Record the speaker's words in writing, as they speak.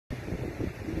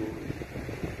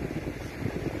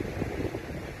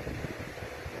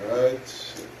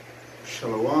Alright,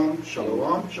 Shalom,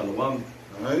 Shalom. Shalom.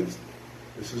 Alright,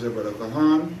 this is your brother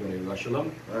Kahan.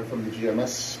 Shalom. Right, from the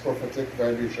GMS Prophetic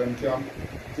Vibration Camp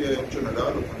here in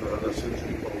Trinidad, under the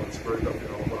century power and spirit of the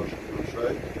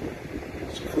right?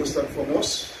 So first and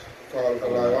foremost, Kal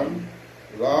Alayam,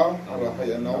 La,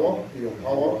 Alahayanawa,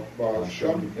 Yohawa,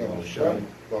 Ba'asham, Yahusham,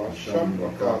 Ba'asham,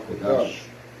 Rakakodash.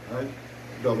 Right?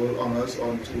 Double honors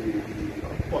unto the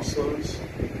apostles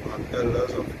and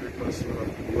elders of Great Nation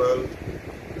of the world.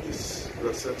 Peace,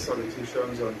 blessed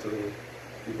salutations unto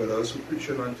the brothers who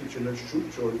preaching and teaching the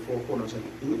truth through the four corners of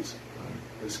the earth.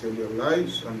 They scale their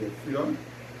lives and their freedom.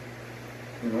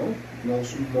 You know, more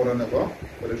than ever,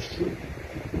 but it's true.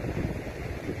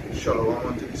 Shalom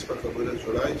unto the respectable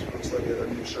Israelites, looks like they're a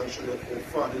nation should have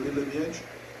family lineage.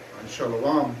 And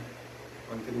Shalom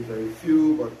unto the very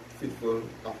few but faithful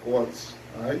upwards.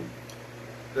 Alright?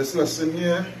 This lesson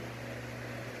here,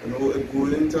 you know, it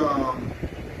goes into a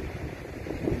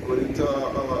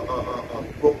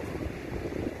book,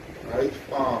 right?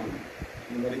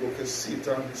 You know, the book is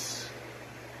Satan's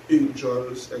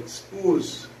Angels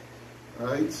Exposed,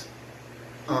 right?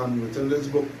 And within this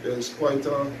book, there's quite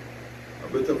a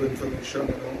bit of information,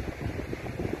 you know,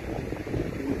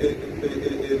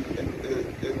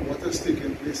 in what is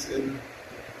taking place in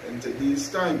today's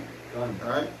time,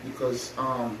 right? Because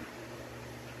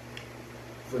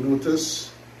if you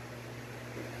notice,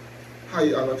 a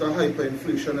lot of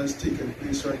hyperinflation is taking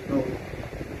place right now,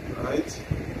 right?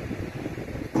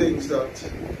 Things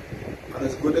that, and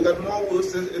it's going to get more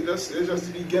worse, it's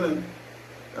just the beginning,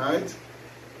 right?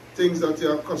 Things that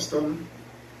you're accustomed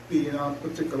paying a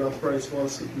particular price for, a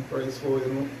certain price for,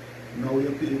 you know, now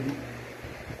you're paying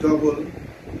double,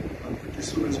 and pretty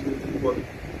soon it's going to be what,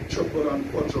 triple and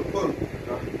quadruple,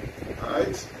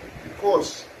 right?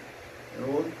 Because, you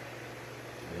know,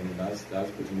 and that's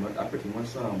pretty much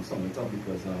sum it up,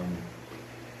 because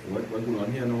what's going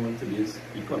on here now in today's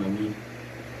economy,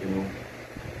 you know,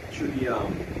 through the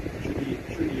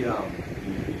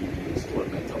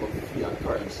installment of a fiat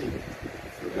currency,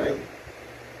 right?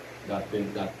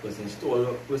 That was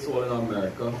installed in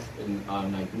America in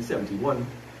 1971,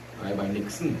 right, by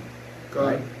Nixon,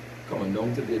 right? Coming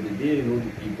down to the day, you know,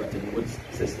 the Bretton Woods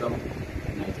system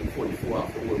in 1944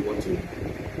 after World War II,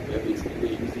 where basically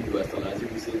they used the US dollar as the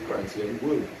reserve currency in the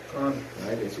world.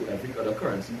 Right? And so every other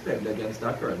currency pegged against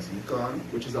that currency,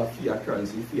 which is a fiat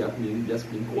currency. Fiat meaning just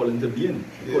being called into being.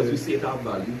 Because you say it have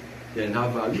value, then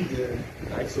have value.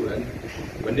 Right? So then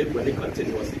when they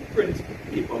continuously print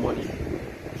paper money,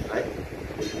 right,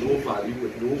 with no value,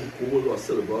 with no gold or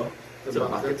silver to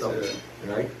back it up,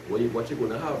 right, what you're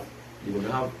going to have? You're going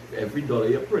to have every dollar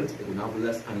you print, you're going to have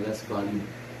less and less value,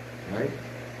 right?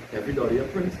 Every dollar you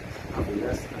print, have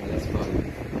less and less value,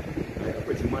 right?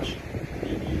 Pretty much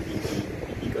the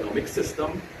economic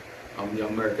system, the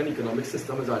American economic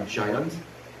system is a giant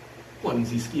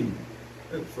Ponzi scheme.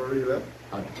 For real,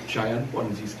 a giant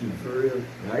Ponzi scheme. For real.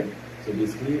 Right? So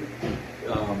basically, you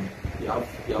have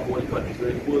all the countries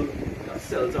where the world that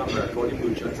sell to America, all the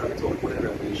merchants, and we talk about the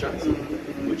reparations.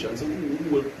 Merchants who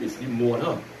will basically mourn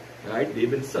her. Right? They've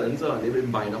been selling her and they've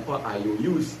been buying up her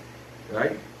IOUs.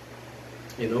 Right?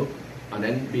 You know? And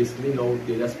then basically now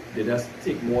they just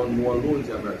take more and more loans.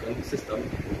 The American system,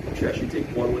 the Treasury take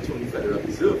more loans from the Federal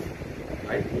Reserve.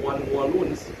 Right? More and more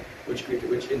loans, which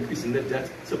increasing the debt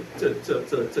to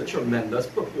tremendous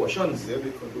proportions. Yeah,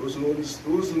 because those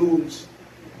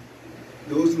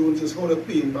loans is how they're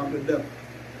paying back the debt.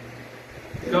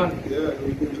 Yeah,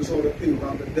 those is how they're paying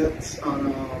back the debts,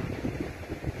 and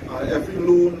every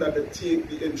loan that they take,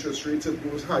 the interest rate it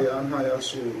goes higher and higher.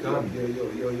 So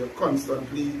you're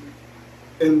constantly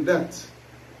in debt.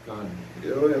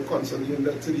 You know, you're constantly in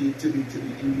debt to the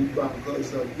elite bankers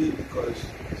that be, because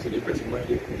so they pretty much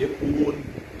they own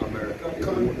America. They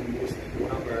own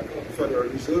America. Federal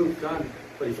Reserve.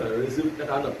 But the Federal Reserve, that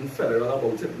has nothing federal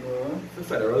about it. No. The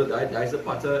federal, that is a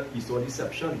part of eastward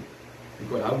deception.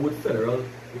 Because that word federal,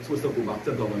 it's supposed to go back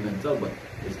to governmental, but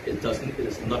it doesn't. It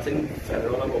is nothing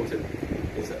federal about it.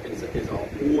 It's our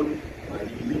own by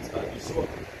the elite at eastward.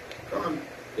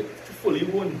 It's fully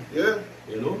owned. Yeah.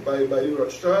 You know? By the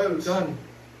Rothschilds. By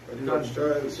the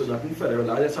Rothschilds. So nothing federal.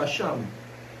 That's a sham.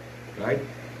 Right?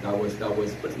 That was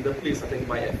put into place, I think,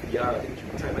 by FDR. I think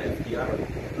during the time of FDR.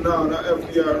 No, not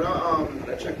FDR. No,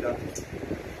 let's check that.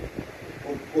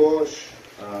 Oh gosh.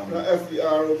 Not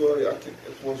FDR, but I think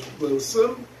it was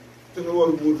Wilson. I think it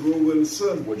was Woodrow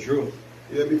Wilson. Woodrow.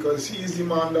 Yeah, because he's the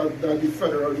man that the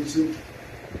Federal Reserve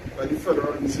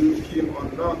came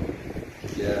under.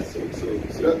 Yeah, so you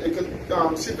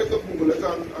can see if you can Google it and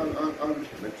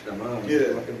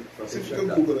yeah, see if you can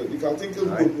Google it. Because I think it's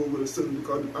Woodrow Wilson,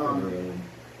 because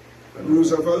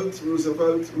Roosevelt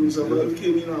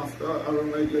came in after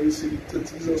around like let me see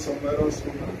 30s or somewhere else.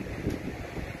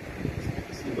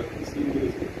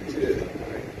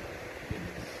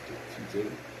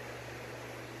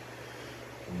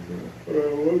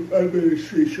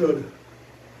 Administration.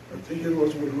 I think it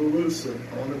was Woodrow Wilson.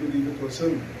 I want to believe it was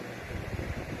him.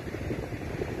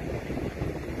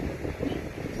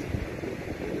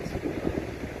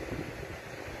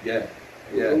 Yeah.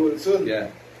 Wilson. Yeah.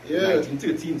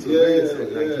 1913. So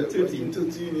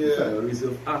 1913. The Federal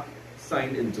Reserve Act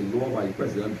signed into law by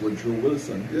President Woodrow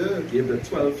Wilson gave the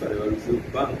 12 Federal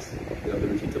Reserve banks the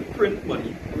ability to print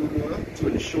money to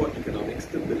ensure economic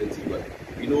stability. But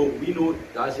we know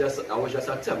that was just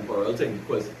a temporal thing,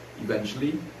 because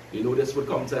eventually this would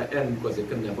come to an end, because they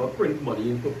can never print money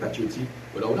in perpetuity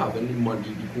without having the money,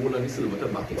 the gold and the silver to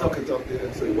back it up.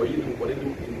 Yeah. So what they do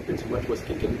pretty much was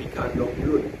kicking the can down the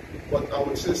road. But I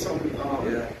would say something.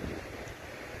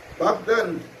 Back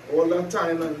then, all that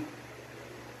time, and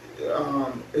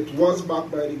it was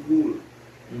backed by the gold.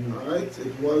 Alright,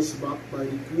 it was backed by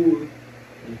the gold.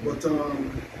 But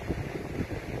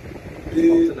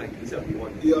after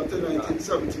 1971. After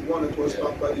 1971, it was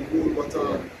backed by the gold.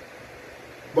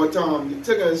 But the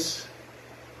thing is,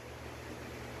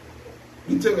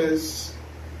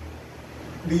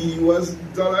 the US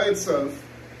dollar itself,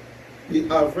 the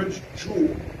average Joe,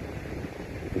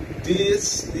 they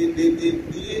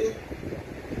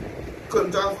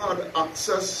couldn't have had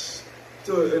access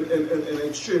to in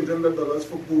exchanging the dollars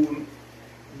for gold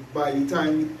by the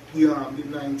time the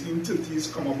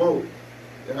 1930s come about,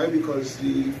 because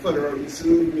the Federal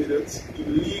Reserve made it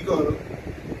illegal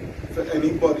for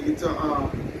anybody to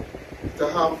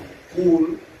have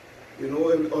gold, on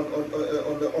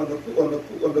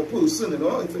the person, if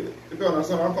you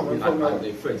understand where I'm coming from.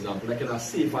 For example, like in a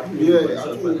safe at home. You had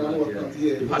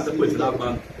to put it in that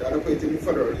bank. You had to put it in the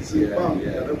Federal Reserve Bank. You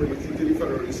had to bring it into the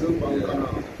Federal Reserve Bank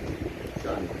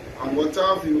and what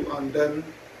have you, and then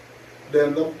they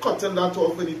end up cutting that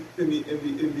off in the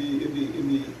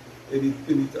I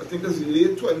think it's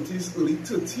late 20s, early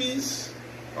 30s,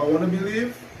 I want to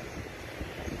believe.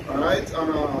 Alright,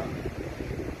 and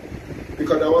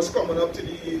because I was coming up to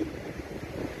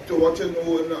what you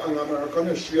know in American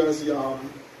history as the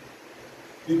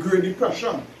Great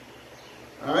Depression.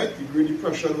 Alright, the Great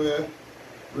Depression where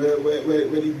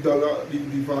the dollar, the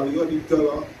value of the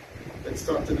dollar, it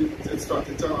started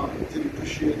to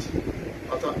depreciate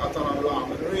at an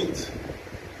alarming rate.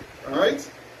 Alright,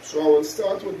 so I will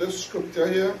start with this scripture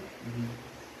here.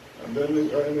 And then I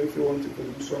don't know if you want to do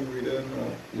some reading.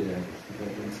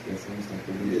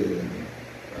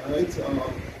 Alright,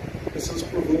 this is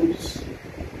Proverbs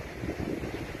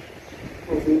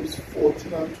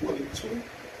 14 and 22.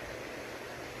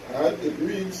 Alright, it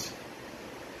reads,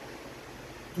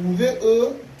 Do they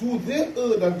err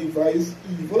that devise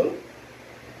evil?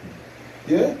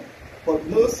 Yeah, but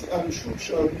mercy and truth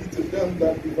shall be to them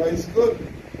that devise good.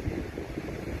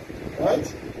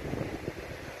 Right?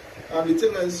 And the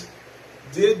thing is,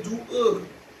 they do err.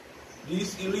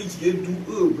 These elites, they do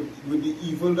err with the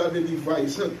evil that they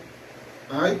devise.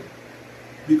 Right?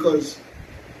 Because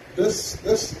this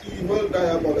evil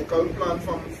diabolical plan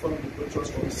which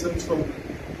was since from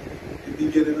the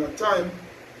beginning of time,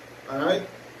 alright,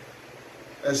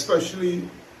 especially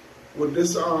with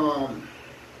this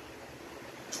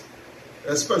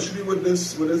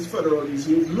Federal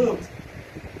Reserve note,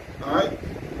 alright,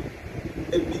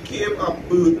 it became a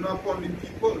burden upon the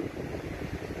people,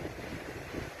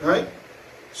 right?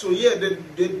 So yeah, they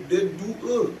do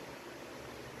err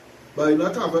by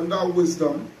not having that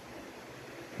wisdom,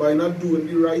 by not doing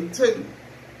the right thing,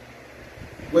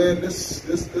 where this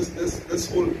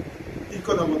whole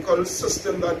economical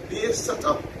system that they set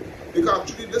up, because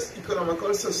actually this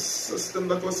economical system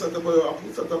that was set up was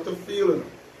actually set up to fail.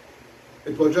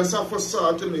 It was just a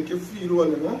facade to make you feel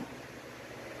well,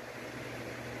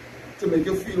 to make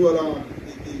you feel well.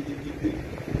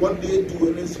 What they're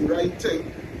doing is the right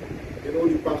thing. The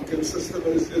banking system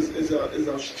is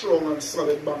a strong and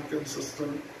solid banking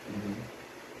system,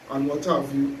 and what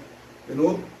have you,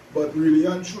 But really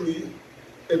and truly,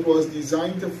 it was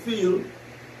designed to fail,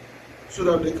 so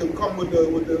that they can come with the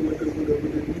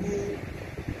new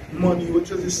money,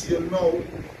 which is the same now,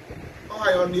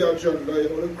 high on the agenda.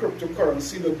 The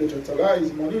cryptocurrency, the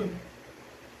digitalized money.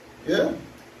 Yeah.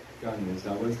 That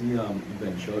was the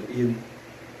eventual aim.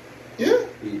 Yeah.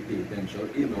 The eventual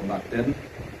aim. Now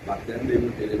back then they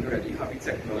didn't really have the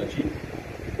technology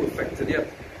perfected yet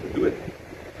to do it,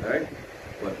 right?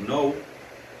 But now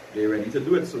they're ready to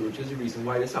do it. So which is the reason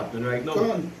why it's happening right now.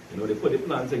 Done. They put the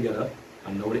plan together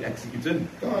and now they're executing.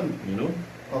 Done.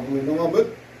 I'm going on a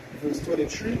bit. verse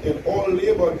 23, in all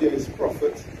labor there is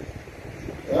profit.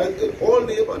 Right? In all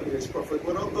labor there is profit.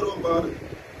 We're not good or bad.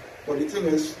 But the thing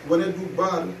is, when you do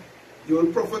bad, you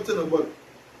will profit in it, but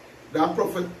that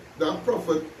profit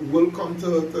will come to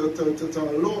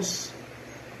a loss.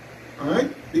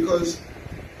 Alright? Because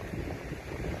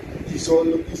you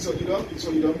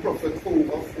don't profit for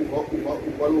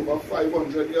over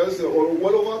 500 years or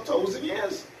well over 1,000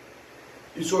 years.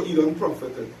 You don't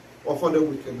profited off of the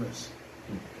wickedness.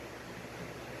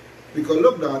 Because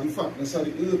look down the fatness of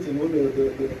the earth, you know,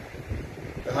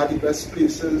 they had the best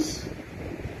places,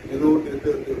 you know, the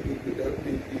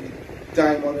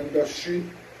diamond industry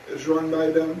is run by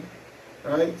them,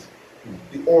 right?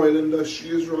 The oil industry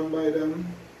is run by them.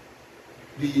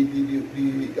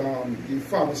 The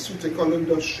pharmaceutical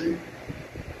industry,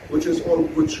 which is all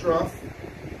witchcraft,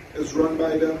 is run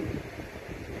by them,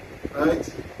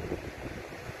 right?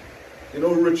 You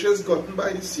know, riches gotten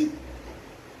by the sea.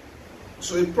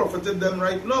 So it profited them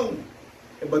right now,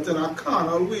 but in a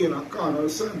carnal way, in a carnal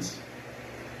sense.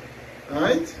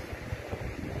 Right?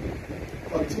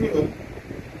 Continuing.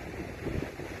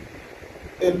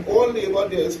 In all labor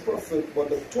there is profit, but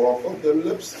the talk of the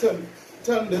lips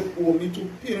tended only to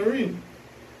penury.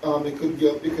 You could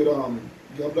get that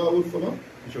word for them?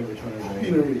 Which one?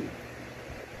 Penury.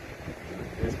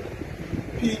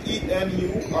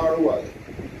 P-E-N-U-R-Y.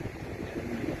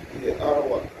 Yeah,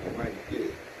 R-Y. Right. Yeah.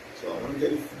 So I want to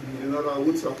get it, you know, I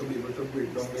would so I can be able to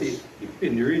break down this. The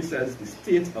penury says the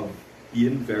state of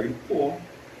being very poor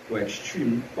or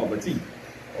extreme poverty.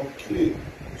 Okay.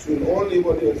 So in all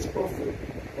labor there is profit,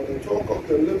 but the talk of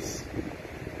the lips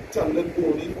tended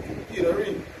only to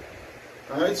penury.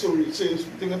 Alright, so we change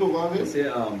think it over here. Say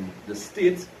the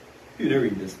state penury,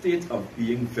 the state of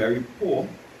being very poor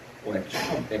or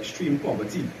extreme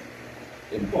poverty,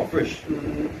 impoverished.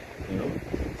 You know,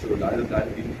 so that is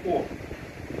being poor,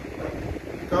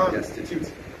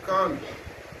 destitute. Can't.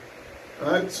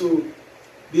 Right, so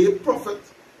they profit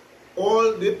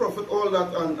all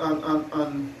that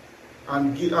and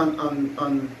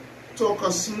talk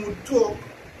a smooth talk,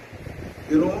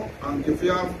 you know, and if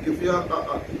you have a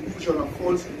illusion, a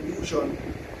false illusion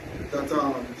that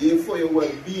they for your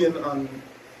well-being and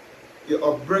your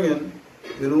upbringing,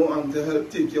 you know, and to help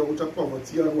take you out of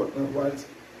poverty and whatnot, whilst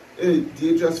they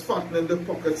just fattening the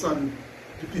pockets and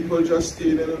the people just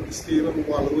staying in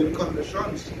wallowing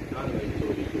conditions.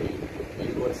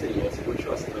 God say you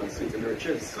trust in uncertain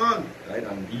riches. Right?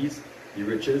 And these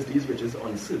riches are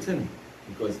uncertain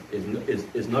because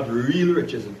it's not real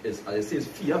riches. It's, as I say, it's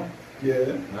fiat.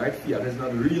 Yeah. Right? Fiat is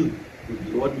not real.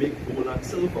 The Lord make gold and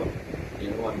silver.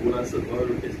 You know, and gold and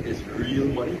silver is real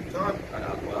money. And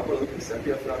I'll look at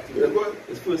that too.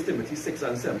 It's 1 Timothy 6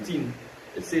 and 17.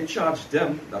 It says, charge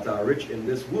them that are rich in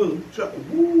this world.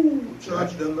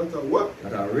 Charge them that are what?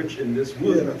 That are rich in this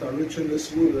world. Yeah, that are rich in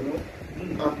this world, you know.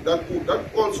 And that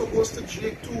also goes to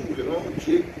Jake too, you know.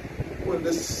 Jake, in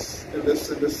this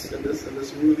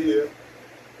world here,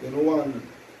 you know, and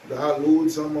they have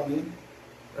loads of money,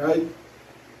 right?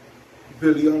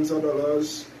 Billions of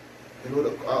dollars, you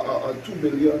know, 2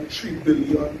 billion, 3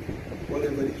 billion,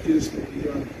 whatever the case may be.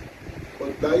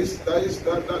 But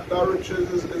that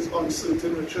riches is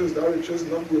uncertain riches. That riches is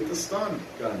not going to stand.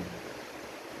 Done.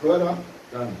 Brother?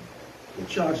 Done. To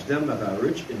charge them that are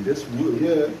rich in this world,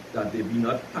 yeah, that they be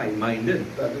not high-minded.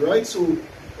 That's right. So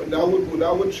that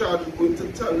would charge going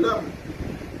to tell them,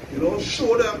 you know,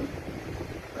 show them,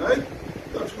 right?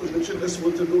 That who's rich in this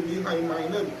world to do be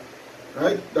high-minded.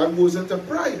 Right? That goes into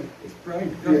pride. It's pride.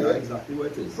 Yeah. That's exactly what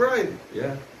it is. Pride.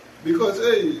 Yeah. Because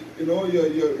hey, you know,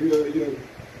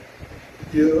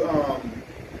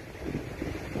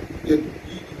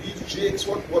 these jakes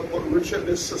what rich in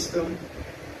this system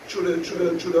through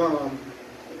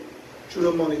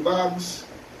the money bags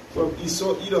from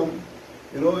Esau, Edom,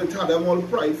 you know, it had them all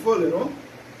prideful, you know.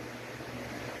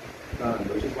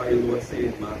 Which is why the Lord said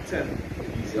in Mark 10,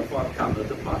 it's easier for a camel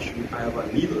to pass through the eye of a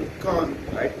needle.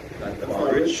 Right? Than for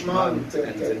a rich man to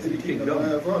enter into the kingdom.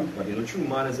 But you know, true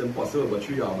man is impossible, but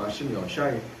through your Hashem, your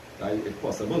Shai, that is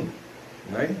possible.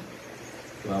 Right?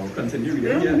 So I will continue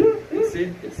reading here.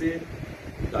 It said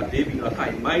that they be not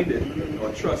high-minded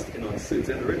nor trust in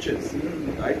uncertain riches.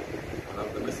 Right?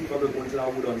 And let me see if I will go into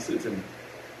that word uncertain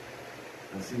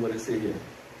and see what it say here.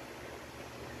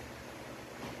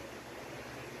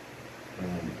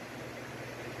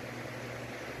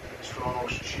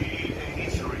 Strong's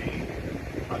G83.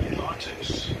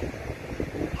 Adilates.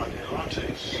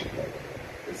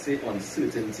 It say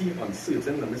uncertainty,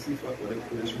 uncertain. Let me see what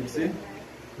this would say.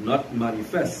 Not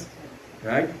manifest,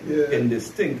 right? Yeah.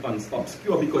 Indistinct,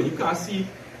 obscure, because you can't see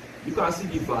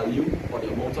the value or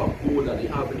the amount of gold that they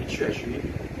have in the treasury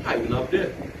hiding up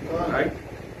there, right?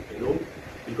 You know,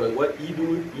 because what he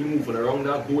do, he moving around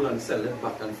that gold and selling it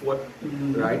back and forth,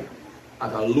 right?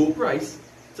 At a low price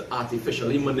to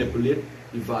artificially manipulate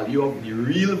the value of the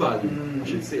real value, I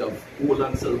should say, of gold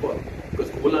and silver. Because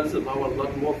gold and silver have a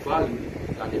lot more value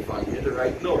than they value it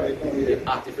right now. They're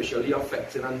artificially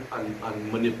affecting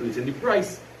and manipulating the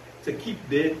price to keep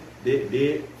the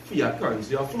fiat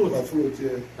currency afloat.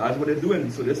 That's what they're doing.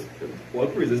 So this, all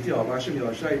praises to Yahweh Hashem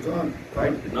Yahushai,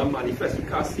 right? It's not manifest, you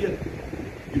can't see it.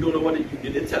 You don't know what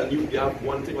they're telling you. They have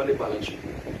one thing on the balance sheet.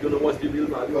 You don't know what's the real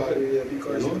value of it.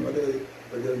 Because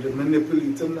they're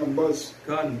manipulating numbers.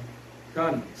 Can.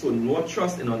 So no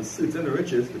trust in uncertain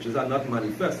riches, which is not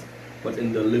manifest, but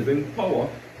in the living power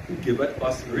who giveth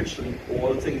us richly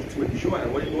all things to enjoy.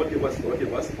 And what you know what give us? What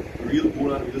give us? Real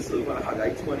gold and real silver.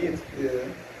 Haggai 28. Yeah.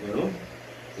 You know?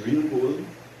 Real gold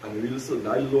and real silver.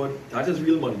 That, Lord, that is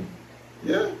real money.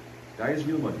 Yeah. That is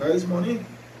real money. That is money.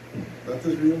 That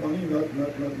is real money, not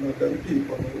them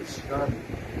paper notes. Can.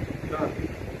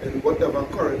 And whatever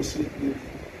currency it may be.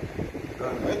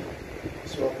 Right?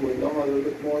 So I'm going down a little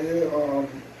bit more here.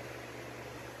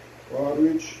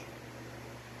 Reach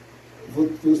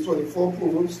verse 24,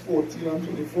 Proverbs 14 and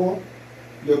 24.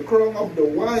 The crown of the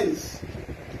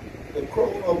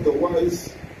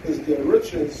wise is their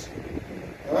riches,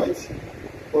 right?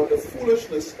 But the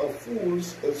foolishness of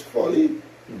fools is folly,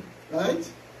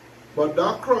 right? But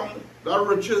that crown, that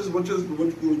riches, which goes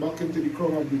back into the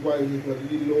crown of the wise, is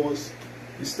the laws,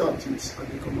 the statutes, and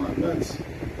the commandments,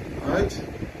 right?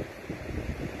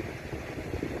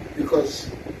 Because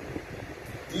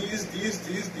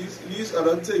these are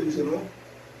the things, you know,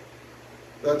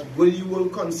 that what you will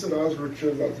consider as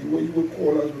riches, that what you will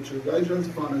call as riches, that is just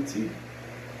vanity.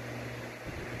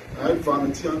 Right?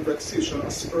 Vanity and vexation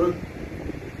of spirit.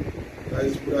 That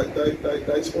is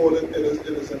all it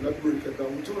is, and that break it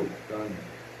down to.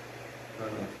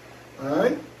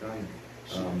 Alright?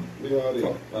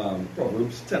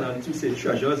 Proverbs 10 and 2 say,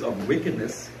 treasures of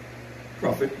wickedness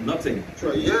profit nothing.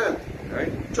 Yeah.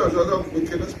 Right? Treasures of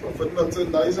wickedness profit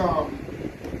nothing. That is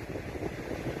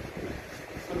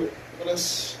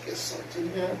let's get something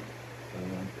here.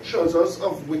 Treasures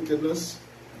of wickedness.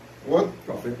 What?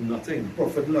 Profit nothing.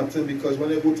 Profit nothing, because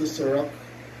when you go to Sirach,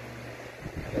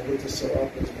 let's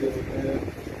give it there.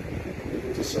 You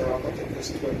go to Sirach, I think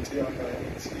it's 20 and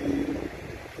 19.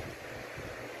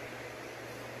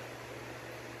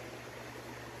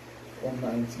 From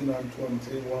 19 and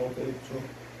 20, wow, okay, true.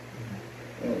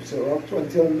 Sirach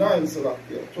 20 and 9, Sirach,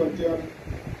 yeah, 20 and...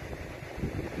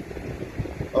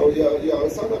 Oh, yeah, I'll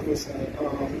start at verse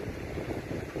 9.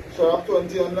 Sirach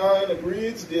 20 and 9, it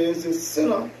reads, there is a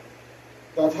sinner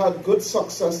that had good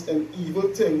success in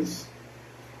evil things,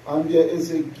 and there is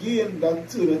a gain that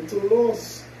turneth to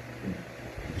loss.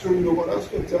 So you know what that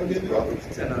scripture again? Proverbs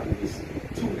 10 and verse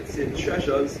 2, it says,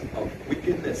 treasures of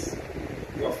wickedness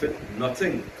profit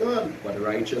nothing, but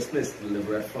righteousness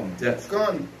delivereth from death.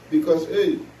 Because,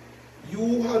 hey,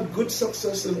 you had good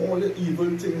success in all the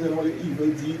evil things and all the evil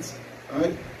deeds,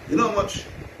 right? You know how much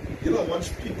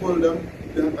people them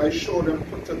I show them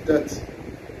put to death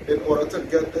in order to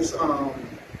get this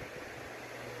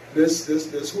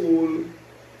this whole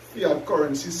fiat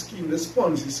currency scheme, this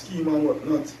Ponzi scheme and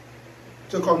whatnot,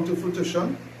 to come to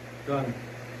fruition.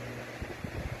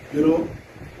 You know?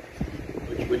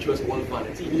 Which was all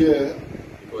vanity. Yeah.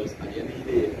 Because at the end of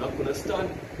the day, it's not going to stand.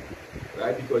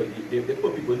 Right? Because they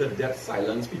put people to death,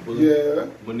 silence people,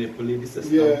 manipulate the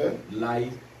system,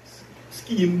 lie,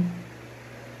 scheme.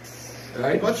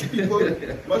 Right? Much people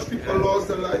lost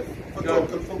their life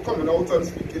for coming out and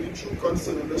speaking the truth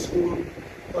concerning this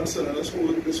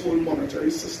whole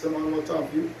monetary system and what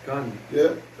have you.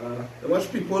 There are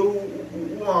much people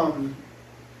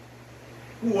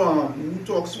who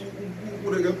talks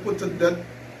who they get put to death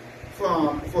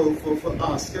for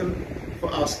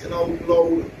asking out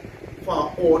loud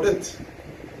for audit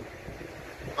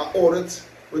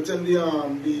within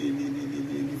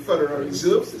the Federal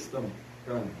Reserve System.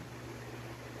 I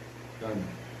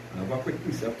have a quick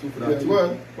precept too for that too.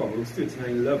 Well. Proverbs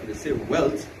 39:11, they say,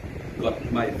 wealth gotten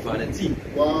by vanity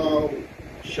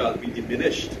shall be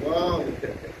diminished.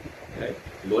 Right?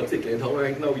 Lord, take it down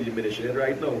right now, we diminish it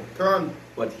right now.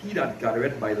 But he that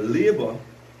gathereth by labor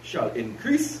shall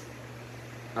increase.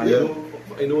 And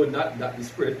you know that the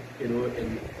spirit, through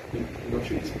the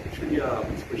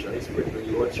spiritual spirit, when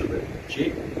the Lord children,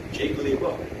 Jake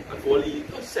labor. And for all the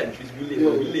centuries we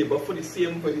labor for the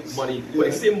same money. For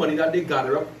the same money that they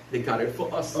gather up, they gather it for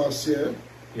us.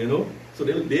 You know? So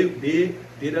they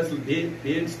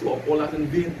store up all that in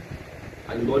vain.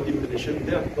 and Lord diminishing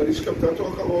them. But the scripture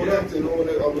talk about Yeah. that, you know, when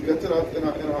I will get to that in a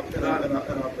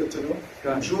bit, you know.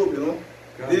 Can. Job, you know.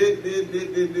 Can.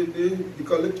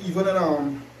 Because like, even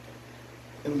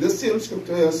in this same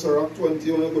scripture here, Sirach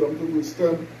 20, when I go down to verse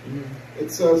 10,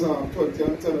 it says, 20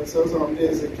 and 10, it says, there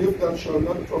is a gift that shall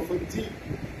not profit thee,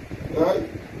 right?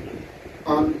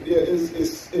 And there is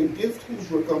a gift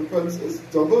whose recompense is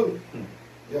double.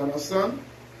 You understand?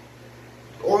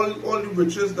 All the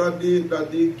riches that they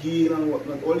gain and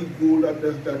whatnot, all the gold that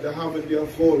they have in their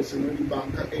vaults, you know, the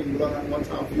Bank of England and what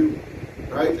have you,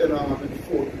 right? And in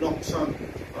Fort Knox and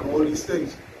all these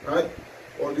things, right?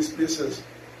 All these places.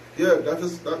 Yeah, that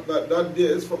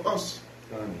there is for us.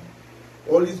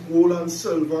 All these gold and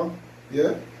silver,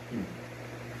 yeah?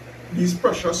 These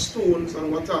precious stones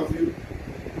and what have you.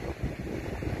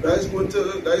 That is going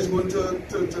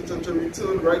to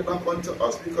return right back onto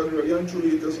us because really and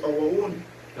truly it is our own.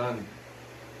 When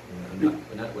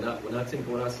I think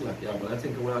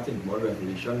about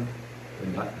Revelation,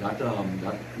 when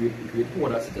that great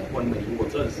water that sits upon many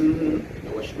waters, you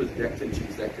know, she was decked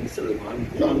in silver and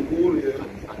gold,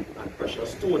 and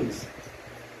precious stones,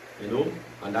 you know,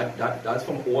 and that's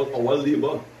from all our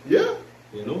labor. Yeah.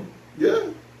 You know? Yeah.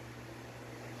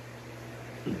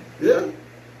 Yeah.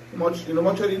 Much of the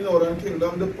northern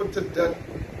kingdom, they put it that,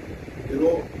 you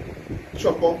know,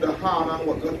 chop off the hand and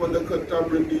whatnot when they could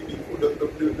bring the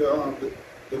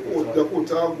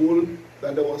quota of gold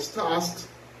that they was tasked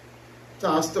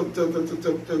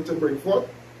to bring forth.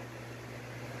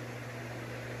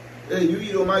 Hey, you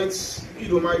Edomites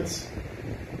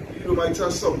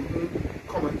have something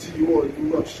coming to you all,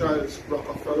 you Rothschilds,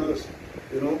 Rockefellers,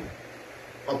 you know,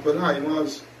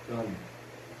 Oppenheimers.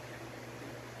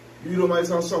 You might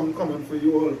have something coming for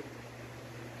you all.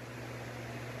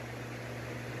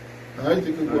 Alright,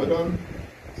 you can go down.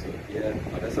 So, yeah,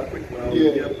 that's a quick one.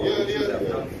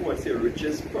 Yeah. Say,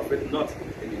 riches profit not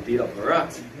in the day of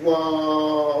wrath.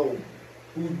 Wow.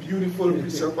 Beautiful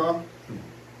precept.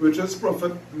 Riches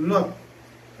profit not,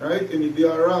 right, in the day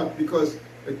of wrath, because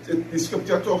the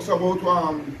scripture talks about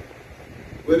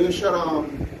where they shall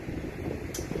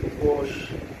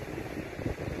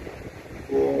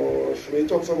when he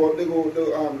talks about they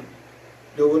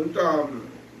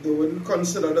wouldn't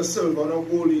consider the silver nor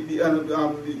gold the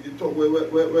talk where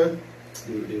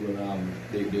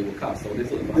they will cast out the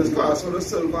silver. Just cast out the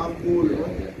silver and gold, you know?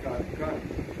 Yeah,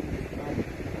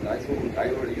 that's what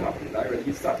already happened. That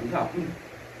already started to happen.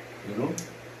 You know?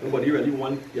 Nobody really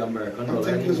wants the American dollar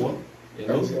anymore. You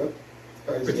know?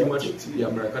 Pretty much the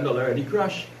American dollar already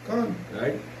crashed.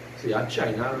 Right? So you had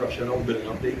China and Russia now building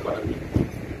up the economy.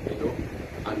 You know?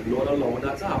 And Lord allowing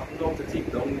that to happen now to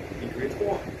take down the Great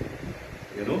War.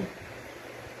 You know?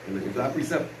 You look at that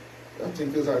precept. I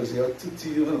think it's Isaiah 30,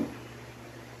 you know.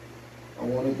 I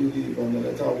want to believe on the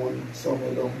letter one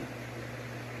somewhere down.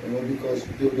 You know, because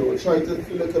they will try to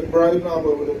feel like a bride now,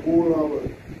 but with a gold now.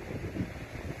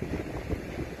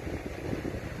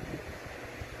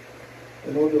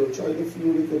 You know, they will try to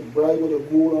feel like a bride with a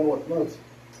gold and whatnot.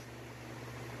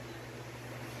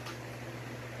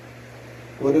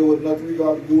 But they would not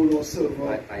regard gold or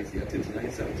silver. Isaiah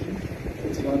 39:17.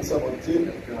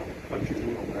 39:17.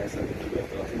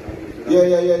 Yeah.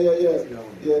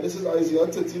 Yeah, this is Isaiah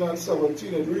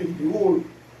 39:17. It reads, behold,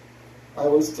 I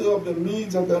will stir up the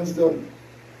Medes against them.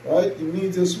 Right? The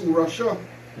Medes is who? Russia.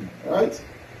 Right?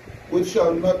 Which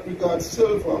shall not regard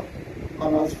silver,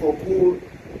 and as for gold,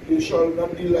 they shall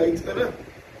not delight in it.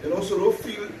 You know, so don't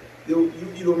feel, you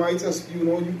Edomites, you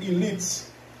know, you elites,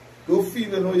 don't feel,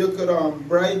 you know, you could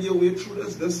bribe your way through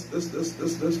this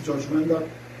judgment that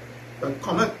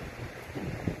cometh.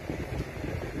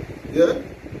 Yeah?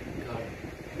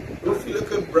 Don't feel you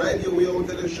could bribe your way out of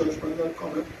this judgment that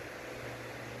cometh.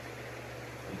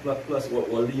 Plus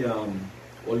all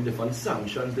the different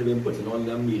sanctions they've been putting on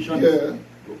them nations. Yeah.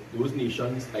 Those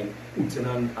nations like Putin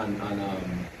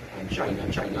and China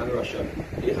and Russia,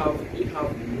 they have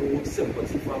no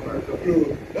sympathy for America.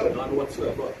 None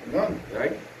whatsoever. None.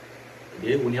 Right?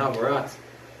 They only have wrath.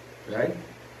 Right?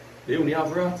 They only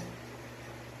have wrath.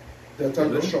 Death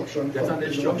and destruction. Death and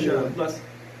destruction. And plus,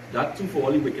 that too for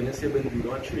all the wickedness they've been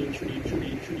doing on 3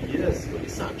 years for the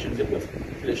sanctions they put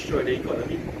to destroy the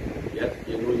economy. Yet,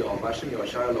 you know, your Basham, your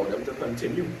shall allow them to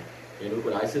continue. You know,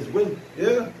 but I says will.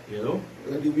 Yeah. You know?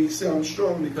 And the weak say I'm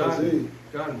strong because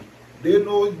they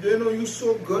know you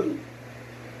so good.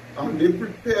 And they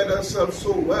prepare themselves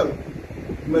so well,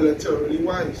 militarily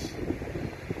wise.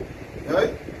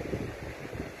 Right?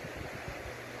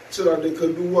 So that they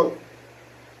can do what?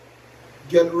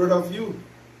 Get rid of you.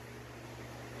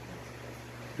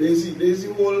 There's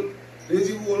the whole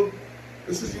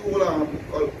This is the whole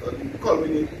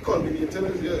culminating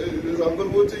is a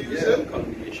good word to use. Yeah,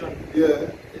 culmination.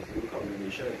 Yeah. It's a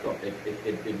culmination.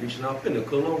 It reaching a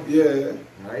pinnacle now. Yeah.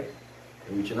 Right?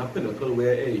 It reaching a pinnacle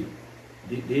where hey,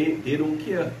 they don't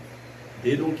care.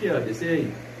 They don't care. They say,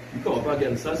 hey, you come up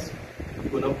against us,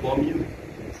 we're gonna bomb you.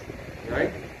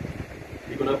 Right?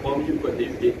 We're gonna bomb you because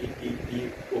the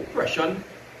oppression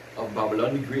of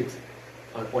Babylon the Great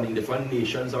on the different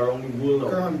nations around the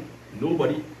world now.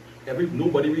 Nobody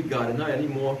regarding her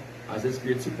anymore as this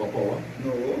great superpower.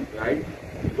 No. Right?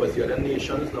 Because the other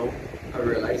nations now have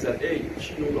realized that hey,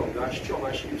 she no longer as strong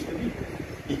as she used to be.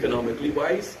 Economically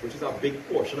wise, which is a big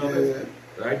portion of it.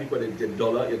 Right? Because the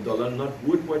dollar not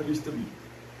worth what it used to be.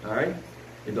 Alright?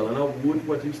 The dollar not worth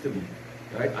what it used to be.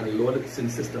 Right? And the Lord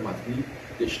since systematically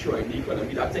destroying the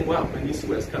economy. That thing what happened in the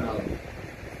Suez Canal.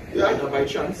 Yeah. Right? Not by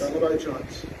chance. Not by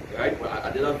chance. Right? Well, I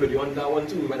did a video on that one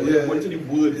too. When we went to the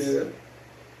words. Yeah.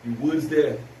 The words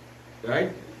there.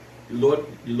 Right? The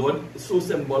Lord is so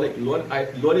symbolic. The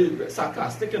Lord is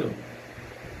sarcastic, you know.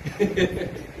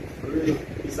 Really?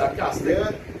 He's sarcastic.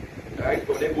 Yeah. Right?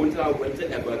 But they went to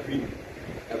Evergreen.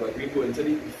 Evergreen going to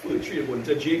the fur trade, going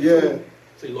to Jake. Yeah.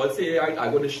 So the Lord say,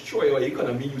 I'm going to destroy our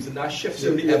economy using that ship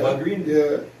in the Evergreen.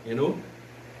 Yeah. You know?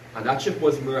 And that ship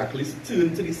was miraculously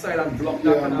turned to the side and blocked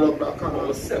that canal.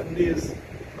 For 7 days.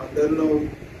 And then now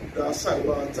the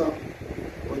cyber attack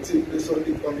will take place on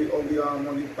the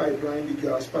pipeline, the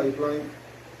gas pipeline,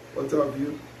 what have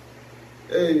you.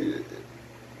 Hey,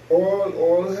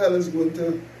 all hell is going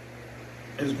to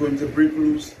break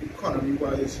loose economy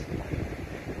wise.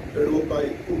 You know,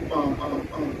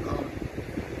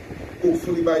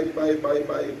 hopefully by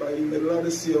the middle of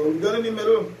this year. We're done in the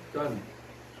middle. Done.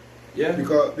 Yeah.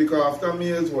 Because after May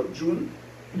is what, June?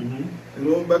 You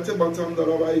know, better bottom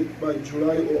dollar by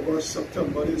July, August,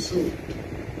 September or so.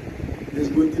 There's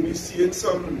going to be seeing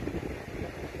some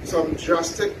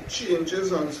drastic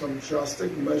changes and some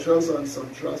drastic measures and some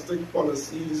drastic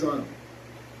policies and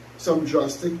some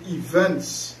drastic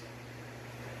events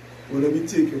will be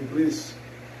taking place.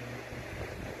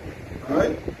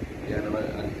 Alright? Yeah,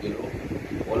 and you know,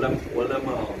 all them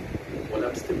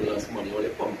stimulus money, all they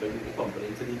pumping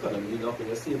into the economy, it's not going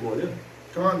to save all it.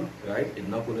 Come on. Right? It's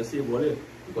not going to save all it.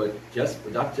 Because just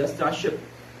that ship,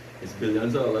 it's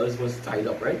billions of dollars was tied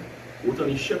up, right? Both on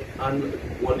the ship and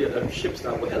one of the other ships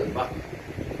that were held back.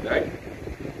 Right?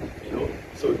 You know?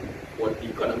 So what the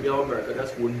economy of America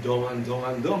just went down and down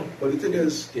and down. But the thing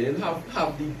is, they didn't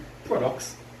have the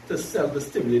products to sell to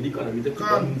stimulate the economy to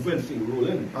keep on moving things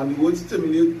rolling. And the word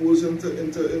stimulate goes into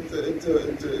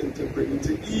bringing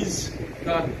to ease. You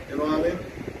know what I mean?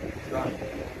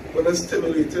 When you're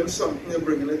stimulating something, you're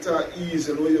bringing it to ease,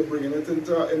 you know, you're bringing it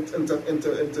into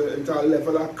a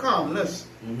level of calmness.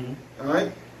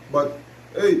 Alright? But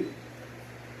hey,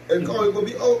 it's going to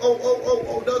be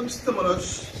them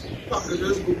stimulus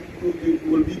packages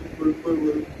will be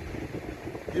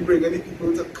bringing the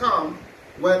people to calm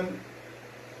when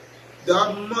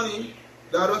that money,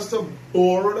 that has to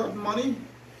borrow that money.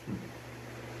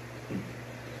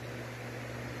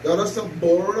 That has to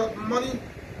borrow that money.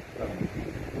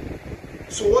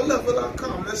 So what level of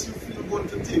calmness you feel going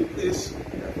to take place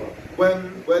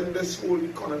when this whole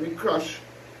economy crash?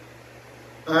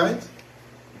 Alright?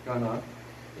 You cannot,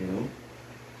 you know,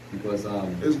 because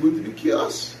it's going to be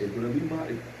chaos. It's going to be mad.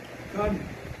 You can't.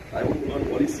 I went on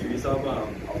all the series of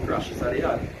crashes that they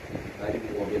had, like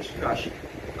the mortgage crash.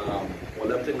 All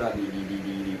them things that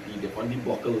the funny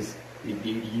buckles, the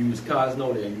used cars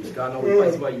now, the used car now, the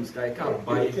price of a used car, you can't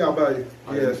buy it.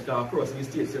 And the used car across the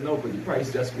states now, but the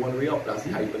price just one way up. That's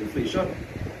the hype of inflation.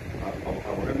 I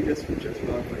want to read the scripture to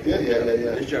that. Yeah.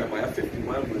 It's Jeremiah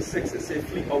 51 verse 6. It says,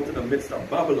 flee out in the midst of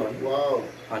Babylon. Wow.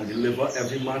 And deliver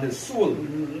every man his soul.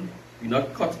 Be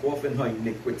not cut off in her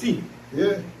iniquity.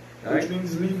 Yeah. Right? Which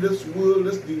means leave this world,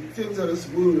 the things of this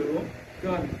world, you know.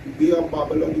 God. They are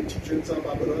Babylon, the teachings of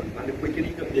Babylon. And the wicked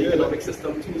economic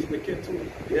system too is wicked too.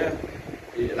 Yeah.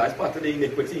 That's part of the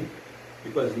iniquity.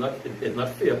 Because it's not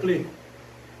fair play.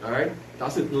 Alright?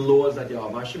 That's certain laws that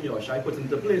Yahweh Shai put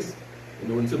into place. You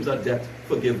know, in terms of debt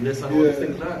forgiveness and all these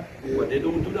things like that. Yeah. But they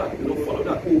don't do that. They don't follow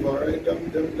that. Override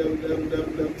them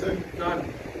things. God.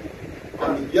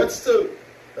 And yet still,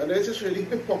 and there's just really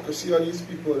hypocrisy on these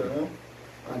people, you know.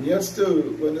 And yet still,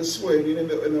 when they're swearing in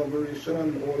the inauguration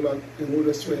and all that, you know,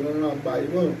 they're swearing on the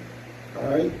Bible.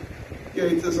 Alright? Yeah,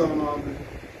 it is,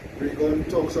 Reagan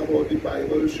talks about the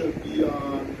Bible should be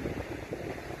the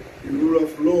rule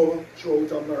of law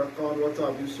throughout America and what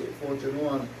have you, so forth, you know.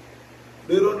 And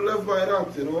they don't live by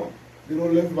that, you know. They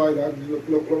don't live by that. They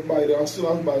look by that. As soon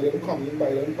as Biden comes in,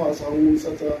 Biden pass a whole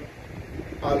set of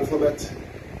alphabet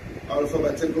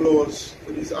alphabetic laws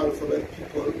for these alphabet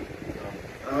people.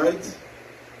 Alright?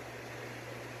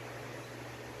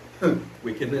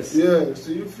 Wickedness. Yeah,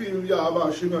 so you feel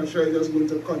Yahweh Shimon Shai is just going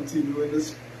to continue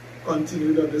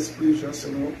that displeasure,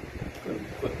 you know?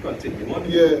 Continue on.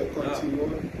 Yeah, continue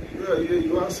on. Yeah,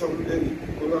 you are some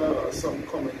people are some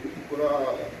common people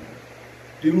are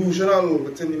delusional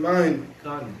within the mind.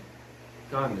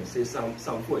 Can say Psalm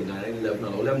 49 and 11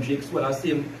 and all them Jakes well the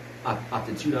same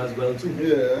attitude as well too.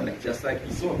 Yeah. Like, just like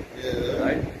Esau. Yeah.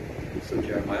 Right? So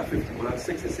Jeremiah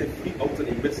 51:6 it said, flee out of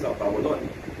the midst of Babylon,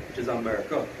 which is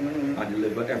America, and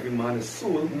deliver every man his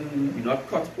soul, be not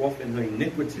cut off in her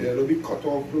iniquity. Yeah, they'll be cut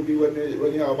off. They'll be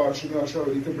when you have about Shimon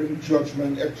ready to bring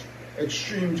judgment,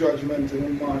 extreme judgment,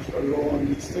 and march the law on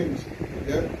these things.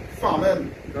 Yeah?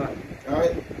 Famine.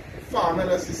 Right? Famine,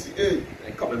 SCCA.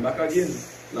 And coming back again.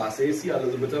 Last day you see a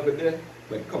little bit of it there,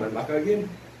 but coming back again.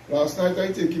 Last night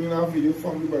I taken in a video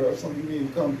from the brother from the main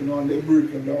camp, you know, and they're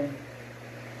breaking down.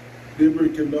 The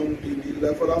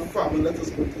level of famine that is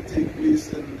going to take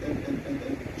place in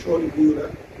throughout the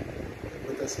world,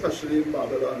 but especially in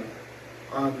Babylon.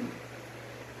 And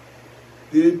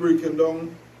they're breaking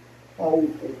down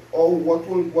what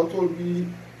will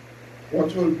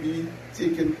be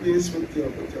taking place with your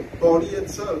body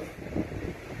itself.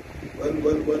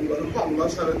 When hunger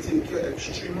started to take you,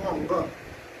 extreme hunger.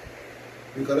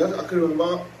 Because I can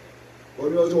remember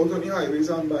when I was out on the highways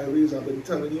and byways, I've been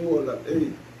telling you all that,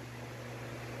 hey,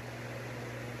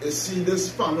 you see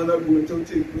this famine that's going to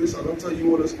take place, and I'll tell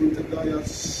you what is going to die a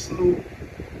slow,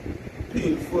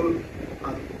 painful,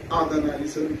 and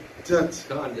agonizing death.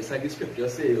 God, just like the scripture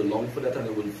say, you long for that and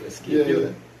it will escape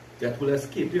you. Death will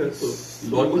escape you. So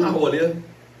Lord will have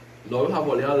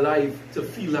all your life to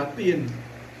feel that pain.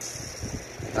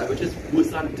 That which is worse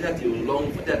than death, you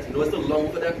long for that. You know what's the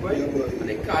long for that, right? Yeah, and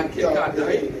they can't die.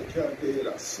 They can't die,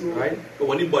 that's slow. Right? But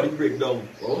when the body breaks down,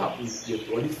 what happens?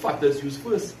 All the fat is used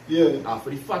first. Yeah. After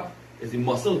the fat is the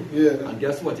muscle. Yeah. And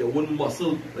guess what? Your own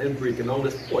muscle then breaking down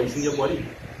this poison in your body.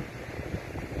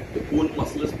 Your own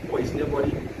muscle is poison in your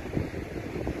body.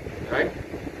 Right?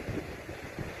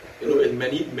 You know, in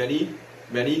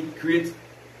many create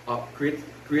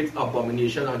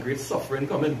abomination and great suffering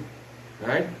coming.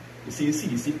 Right? You see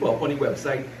CDC put up on the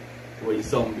website where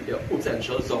a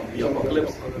potential zombie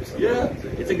apocalypse. Yeah.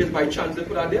 You think it's by chance they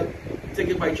put that there? You think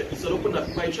it's by chance? You said open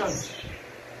nothing by chance.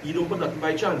 You don't put nothing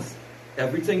by chance.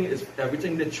 Everything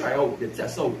they try out, they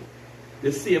test out.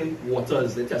 The same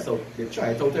waters they test out, they try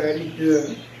it out already.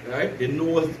 Yeah. Right? They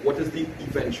know what is the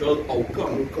eventual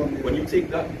outcome. When you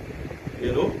take that,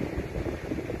 you know.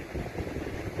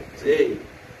 Say,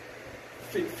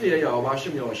 fear Yahweh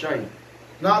Hashem Yahushai.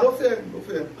 Nah, don't fear.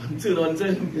 Turn on to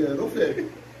him. Yeah, don't fear.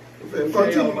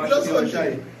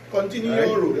 Continue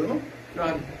your road, you know.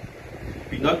 God,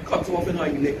 be not cut off in our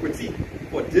iniquity,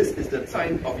 for this is the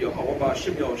time of Yahweh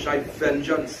Hashem Yahushai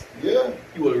vengeance. Yeah.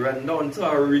 You will render unto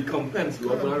our recompense.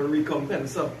 You are going to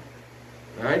recompense her.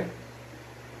 Right?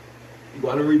 You are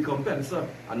going to recompense her.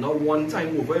 And not one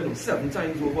time over, you know, 7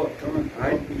 times over.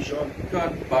 Right?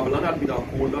 God, Babylon had been a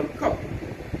golden cup.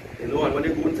 You know, and when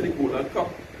they go into the golden cup,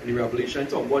 in the Revelation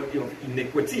talk about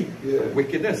iniquity,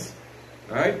 wickedness,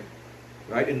 right?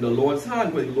 Right, in the Lord's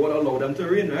hand, where the Lord allowed them to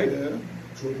reign, right? Yeah,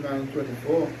 Job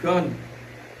 9:24. God,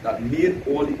 that made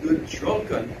all the earth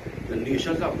drunken. The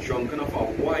nations have drunken of our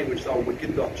wine, which are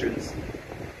wicked doctrines.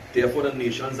 Therefore, the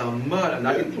nations are mad, and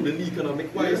that including the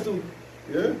economic wise too.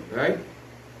 Yeah. Right?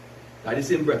 That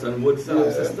is in Bretton Woods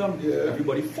system. Yeah.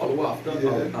 Everybody follow after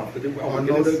the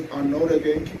I know they're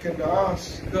getting kicked in the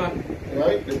ass. God.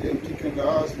 Right? They're getting kicked in the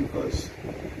ass because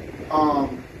a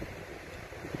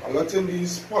lot of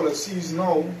these policies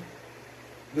now,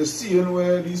 they're seeing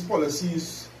where these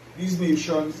policies, these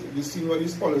nations, they're seeing where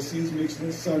these policies makes no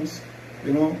sense.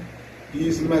 You know,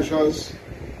 these measures,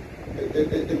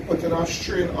 they put a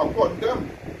strain upon them.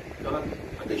 God.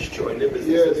 Destroying the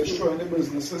businesses. Yeah, destroying the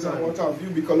businesses and what have you.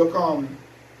 Because look,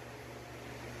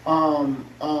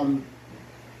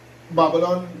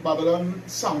 Babylon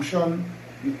sanctioned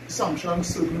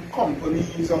certain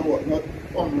companies and whatnot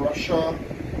from Russia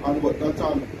and whatnot,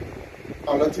 and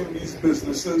a lot of these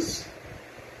businesses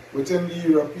within the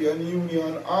European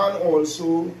Union and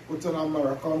also within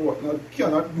America and whatnot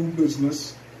cannot do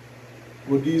business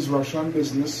with these Russian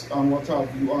business and what have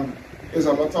you, and there's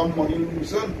a lot of money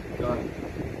losing. Yeah.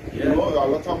 You know, a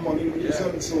lot of money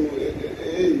losing. So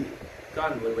hey.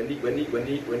 God, when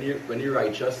the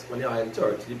righteous, when they are in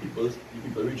authority, the people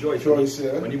rejoice.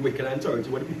 When the wicked are in authority,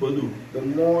 what do people do? The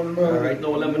mourn, man. Right now,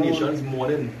 all the nations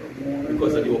mourning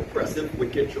because of the oppressive,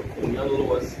 wicked, draconian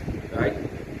laws, right?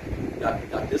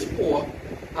 That this poor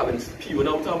having spewing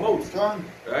out our mouth,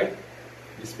 right?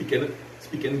 He's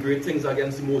speaking great things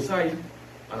against the Most High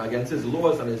and against his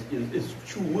laws and his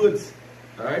true words.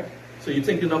 Alright? So you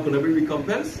think you're not going to be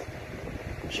recompensed?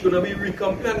 She's going to be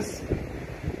recompensed.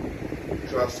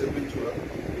 Trust him into it.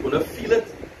 You're going to feel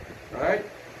it. Alright?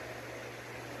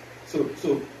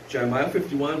 So Jeremiah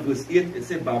 51 verse 8, it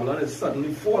said Babylon is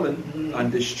suddenly fallen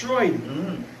and destroyed.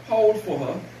 Howl for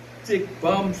her. Take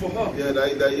balm for her. Yeah,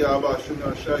 that Yahweh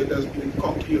Shai has been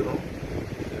conquered, you know.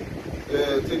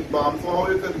 Yeah, take balm for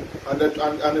her.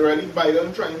 And really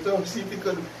Biden trying to see if he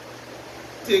can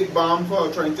take balm for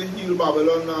her, trying to heal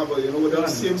Babylon now, but you know, with that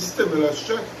same stimulus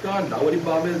check. God, that's what the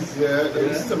balm is. Yeah,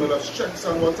 the stimulus checks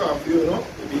and what have you, know.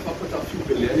 Maybe if I put a few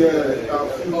billion. Yeah, a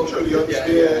few trillions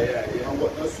there and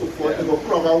whatnot, so forth. They go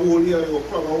plug a hole here, they go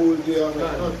plug a hole there. And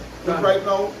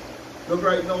look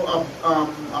right now,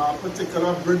 a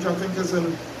particular bridge, I think is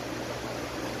in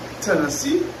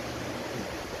Tennessee.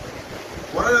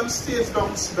 One of them states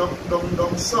down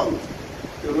south,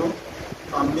 you know.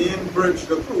 A main bridge,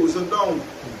 the closing down,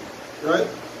 right?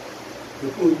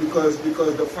 Because they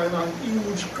find a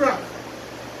huge crack.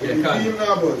 Yeah, it's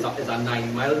a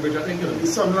 9-mile bridge, I think.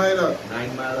 It's something like that.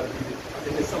 9 mile, I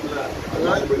think it's something like that. A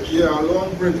long bridge. Yeah, a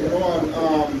long bridge, you know,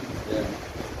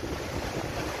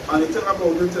 and the thing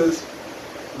about it is,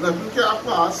 nothing can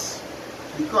pass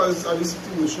because of the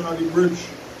situation of the bridge.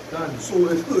 So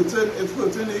it's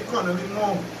hurting the economy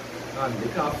more. And they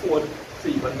can't afford to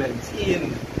even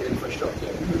maintain the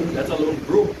infrastructure, let alone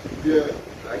grow. Yeah.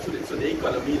 Right? So the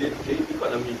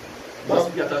economy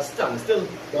must be at a standstill.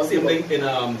 Same thing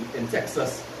in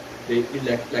Texas, the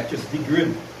electricity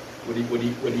grid,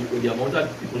 with the amount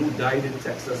of people who died in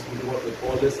Texas with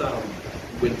all this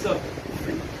winter,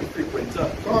 freak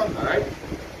winter. Alright?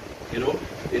 You know,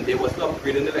 they wasn't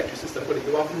upgrading the electric system, but they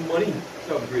gave off money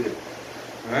to upgrade it.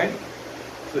 Alright?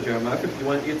 So Jeremiah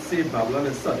 51:8 says Babylon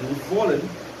is suddenly fallen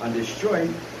and destroyed.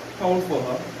 Howl for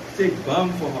her, take balm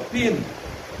for her pain.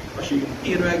 But she's in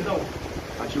pain right now,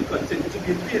 and she will continue to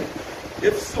be in pain.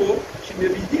 If so, she may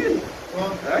be healed.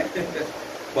 Right?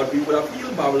 But we would have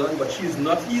healed Babylon, but she is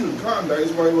not healed. That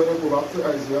is why when I go back to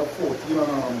Isaiah 14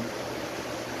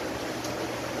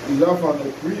 11,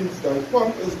 it reads, thy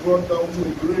pomp is brought down to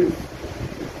the grave,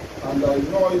 and thy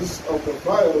noise of the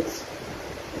vials,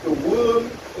 the worm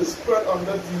is spread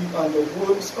under thee, and the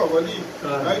worms cover thee.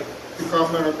 Right? Because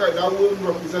America, that worm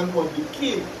represents what?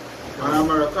 Decay. And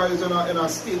America is in a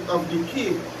state of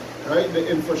decay. Right? The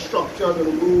infrastructure, the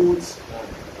roads,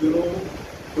 you know,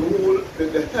 the whole,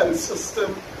 the health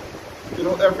system, you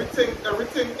know, everything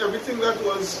that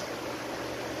was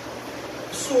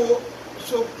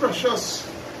so precious.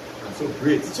 And so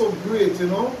great. So great, you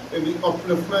know, in the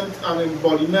upliftment and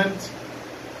embodiment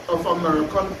of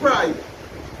American pride.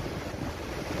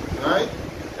 Right?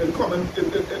 It coming to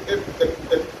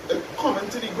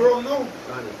the ground now.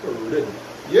 And it's corroded.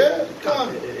 Yeah, it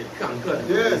can. It can't.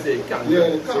 Yeah. They say it can't. Yeah,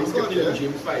 it so can't. it's Yeah.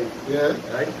 James 5. Yeah.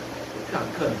 Right? It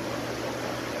can't.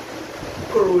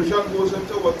 Corrosion goes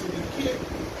into what to decay.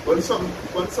 When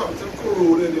something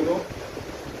corroded, you know,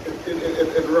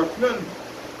 it rotten.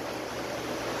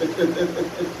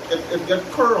 It get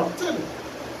corrupted.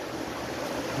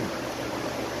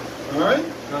 Alright?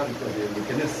 Can't go there.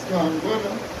 Wickedness. Can't go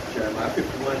now. Jeremiah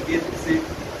 51:8 it says,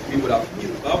 we would have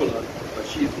healed Babylon, but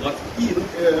she is not healed.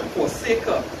 Yeah. Forsake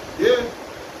her. Yeah.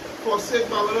 Forsake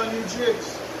Babylon, you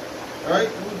jakes.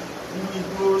 Right?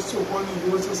 Negroes, so-called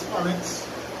Negroes, Hispanics,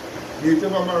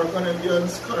 Native American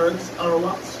Indians, Karens,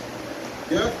 Arawaks.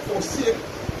 Yeah? Forsake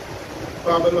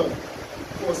Babylon.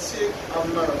 Forsake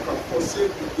America.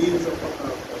 Forsake the days of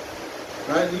America.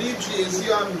 Right? Leave Jay-Z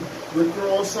and Rick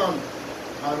Ross and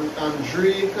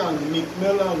Drake and Meek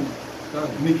Mill and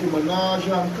Nicki Minaj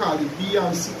and Cardi B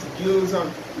and City Girls,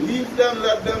 and leave them,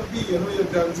 let them be, you know, your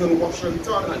Denzel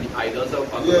Washington. And the idols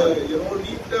of Babylon. Yeah, you know,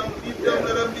 leave them, let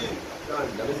them be.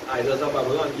 That is idols of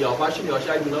Babylon. Your passion, your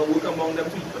shine, do not work among them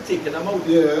to taking them out.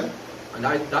 Yeah. And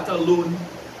that alone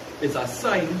is a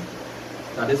sign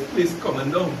that this place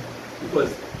coming down.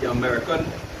 Because the American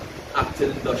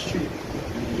acting industry,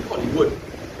 the Hollywood,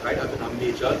 right, has been a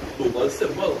major global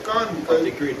symbol of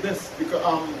the greatness. Because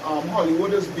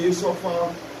Hollywood is based off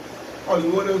of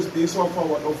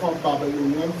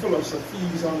Babylonian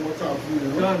philosophies and what have you.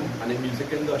 Know? And the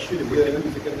music industry, the British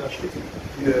music industry.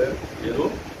 Yeah. You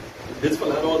know? This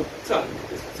fella all Tank,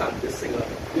 this singer.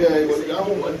 Yeah, he was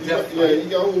deaf.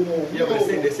 Yeah, but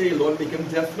they say Lord make him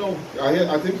deaf now.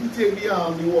 I think he take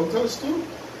the waters too.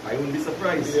 I wouldn't be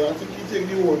surprised. Yeah, I think he take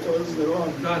the waters, you know.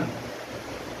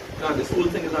 Now, this whole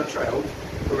thing is a tryout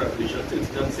for Revolution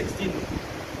 13 and 16.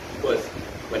 Because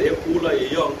whether you're old or you're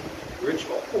young, rich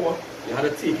or poor, you had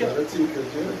to take it.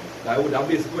 Yeah. That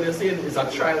basically what you're saying is a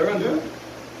trial run. Yeah.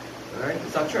 Right?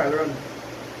 It's a trial run.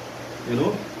 You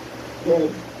know? Well,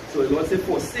 So the Lord said,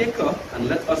 forsake her, and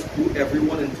let us go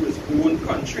everyone into his own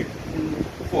country.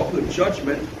 For her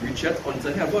judgment reacheth unto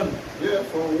heaven. yeah,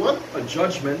 for what? A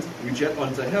judgment reacheth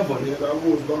unto heaven. Yeah, that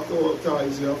goes back to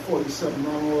Isaiah 47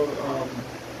 now.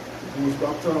 Goes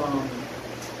back to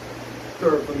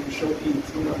 3rd Revelation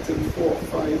 18 until 4,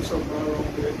 5, something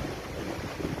around there.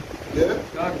 Yeah?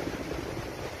 God,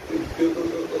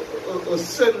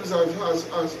 Sins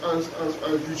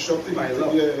as you shot in. pile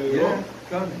up. Yeah.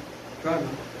 God.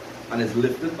 And it's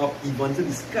lifted up even to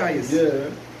the skies. Yeah.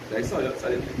 I saw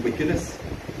the wickedness.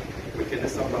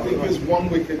 Wickedness of I think Babylon. it's one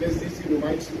wickedness, these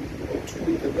Edomites, or two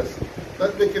wickedness.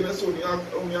 That wickedness only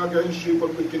against shape,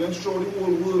 but wickedness show the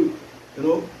whole world, you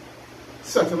know,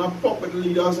 setting up puppet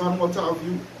leaders and what have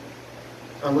you.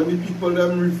 And when the people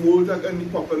them revolt against the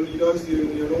puppet leaders,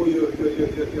 you know, you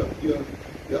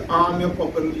arm your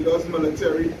puppet leaders,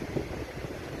 military,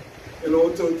 you know,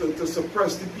 to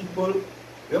suppress the people.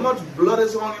 How much blood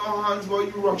is on your hands, boy,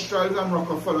 you Rothschilds and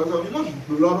Rockefellers? How much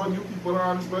blood on you people's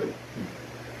hands, boy?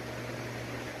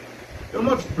 How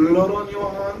much blood on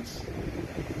your hands?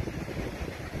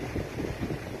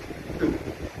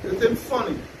 It ain't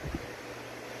funny.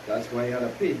 That's why you had to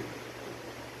pay.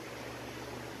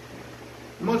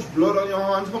 How much blood on your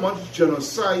hands? How much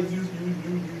genocide you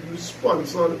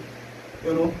sponsored?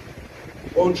 You know,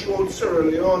 all throughout Sierra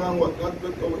Leone and whatnot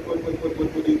with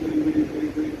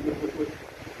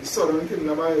the Southern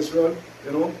Kingdom of Israel.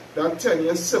 You know, that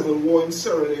 10-year civil war in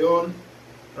Sierra Leone,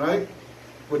 right?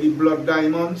 With the blood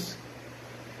diamonds.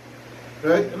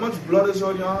 Right? How much blood is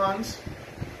on your hands?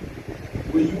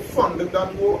 Will you funded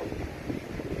that war?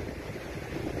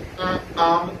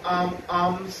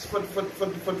 Arms for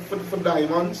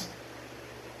diamonds.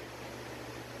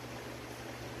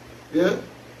 Yeah?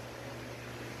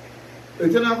 You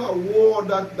can have a war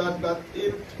that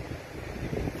ain't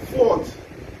fought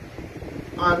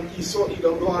and Esau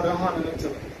Edom go had a hand in it.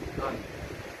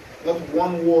 Not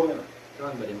one war.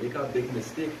 But they make a big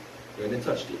mistake when they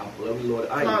touch the apple of the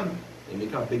Lord's eye. They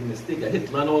make a big mistake.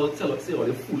 Hitler all say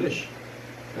they're foolish.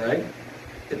 Right?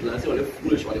 Hitler say they're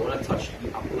foolish, but they want to touch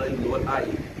the apple of the Lord's eye,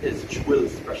 his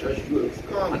jewels, precious jewels,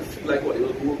 and feel like what they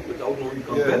will go without no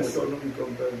recompense. Yeah, without no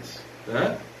recompense.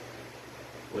 Right?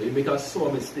 Well, you make a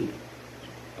sore mistake.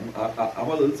 I have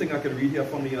a little thing I can read here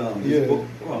from the this book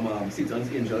from Satan's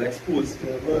Angel Exposed.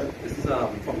 Yeah, right. This is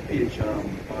from page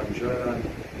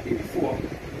 184,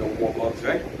 the war box,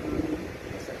 right? A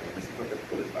second, let me see if I can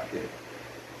pull it back here.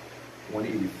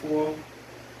 184.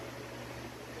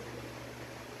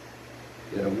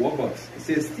 Yeah, the war box. It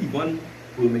says Stephen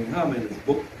Birmingham in his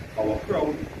book Our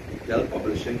Crowd, Dell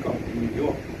Publishing Company, New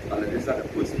York, alleges that the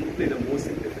person who played the most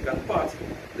significant part,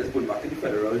 let's go back to the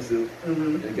Federal Reserve,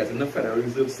 and getting the Federal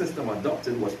Reserve system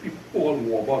adopted was Paul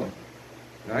Warburg,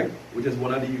 right? Which is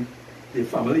one of the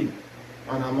family.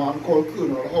 And a man called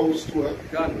Colonel House too.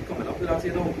 God, we're coming up with that,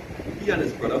 you know. He and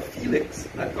his brother Felix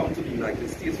had come to the United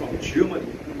States from Germany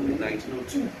in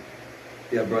 1902.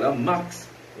 Their brother Max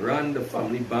ran the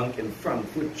family bank in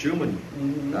Frankfurt, Germany,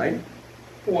 right?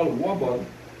 Paul Warburg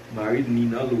married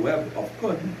Nina Loeb of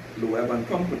Cotton, Loeb and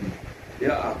Company.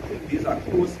 These are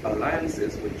close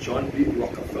alliances with John B.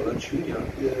 Rockefeller Jr.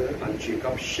 And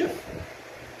Jacob Schiff.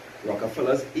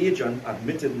 Rockefeller's agent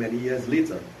admitted many years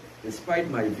later, despite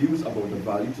my views about the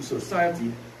value to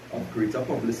society of greater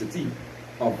publicity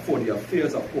for the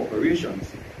affairs of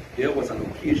corporations, there was an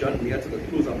occasion near to the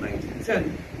close of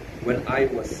 1910 when I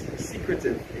was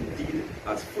secretive, indeed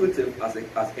as furtive as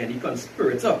any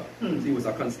conspirator. He was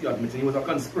admitting he was a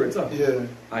conspirator. Yeah.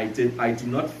 I do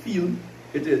not feel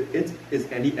it is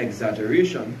any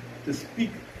exaggeration to speak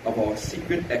of our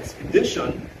secret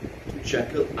expedition to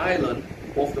Jekyll Island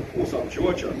off the coast of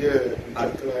Georgia. Yeah,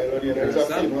 Jekyll Island. Yeah, there's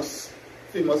a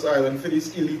famous island for these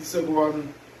elites to go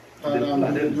and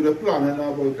do the planning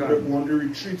about go on the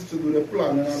retreats to do the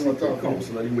planning and what have you.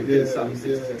 Council of the Wicked, Psalm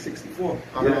 64.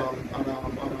 And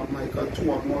Micah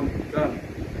 2:1. Done.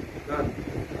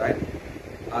 Right?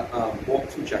 Walk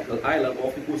to Jekyll Island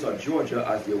off the coast of Georgia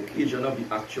as the occasion of the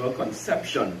actual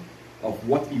conception of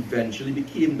what eventually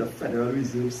became the Federal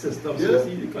Reserve System. So you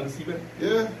see, you conceive it?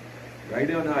 Yeah. Right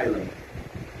there on the island.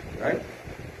 Right?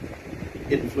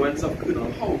 Influence of Colonel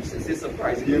House. Is this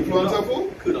surprising? The influence of who?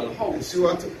 Colonel House. See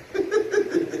what?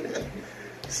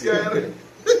 See,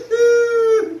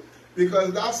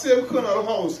 because that same Colonel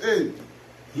House, hey,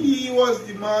 he was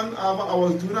the man. I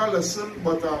was doing a lesson,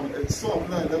 but it's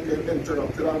something I get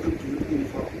interrupted. I have to do it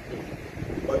over.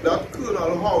 But that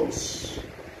Colonel House,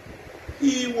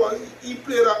 he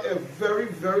played a very,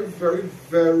 very, very,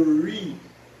 very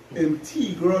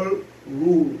integral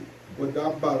role with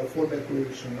that Balfour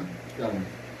Declaration. Can.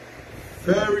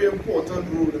 Very important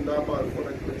rule in that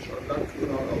Balfour Declaration, that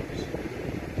Colonel House.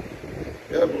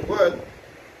 Yeah, but what?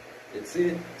 It's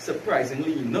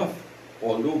surprisingly enough,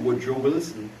 although Woodrow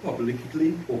Wilson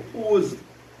publicly opposed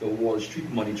the Wall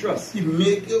Street Money Trust. He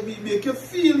make you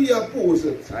feel he opposed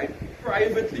it. Right?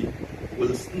 Privately,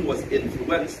 Wilson was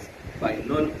influenced by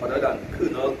none other than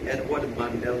Colonel Edward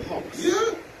Mandell House.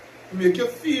 Yeah, make you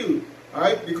feel,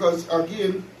 right? Because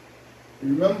again,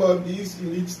 remember these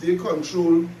elites, they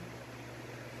control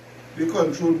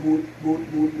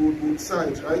both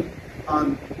sides, right?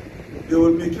 And they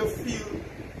will make you feel,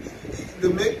 they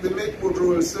make Woodrow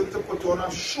Wilson to put on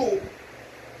a show,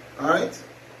 right?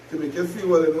 To make you feel,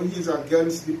 well, you know, he's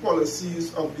against the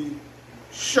policies of the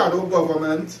shadow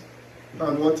government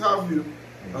and what have you,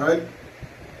 right?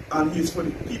 And he's for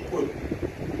the people.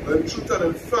 But in truth and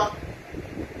in fact,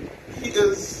 he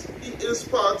is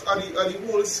part of the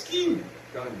whole scheme.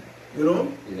 You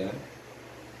know? Yeah.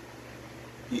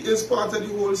 He is part of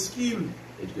the whole scheme.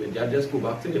 It just go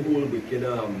back to the whole wicked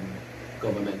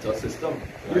governmental system,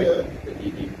 right? Yeah. The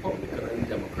Republican and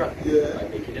Democrat, Yeah. by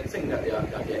making them think that they are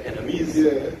enemies,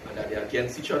 Yeah. and that they are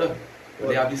against each other. But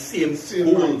they have the same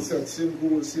mindset, goals. same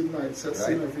goals, same mindset, Right.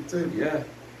 same everything. Yeah.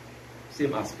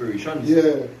 Same aspirations.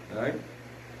 Yeah. Right?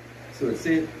 So let's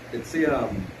say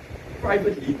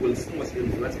privately Wilson was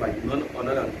influenced by none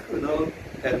other than Colonel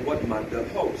Edward Mandell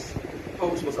House.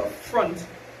 House was a front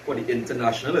for the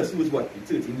internationalists, who was what, the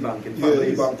 13 banking Yeah, the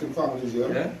families. banking families, yeah.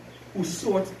 Yeah, who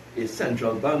sought a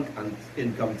central bank and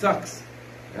income tax,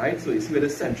 right? So you see where the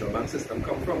central bank system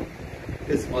come from.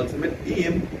 His ultimate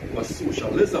aim was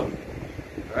socialism,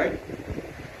 right?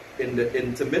 In the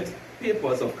intimate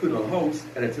papers of Colonel House,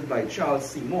 edited by Charles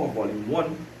Seymour, Volume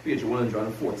 1, page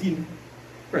 114,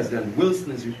 President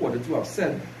Wilson is reported to have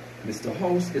said, "Mr.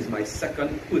 House is my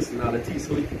second personality."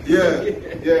 So Yeah.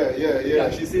 He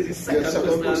actually says his second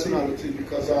personality.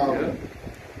 because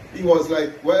he was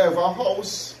like wherever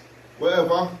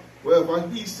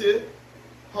he said,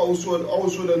 House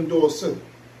would endorse it.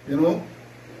 You know,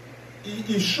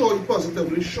 he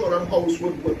positively sure that House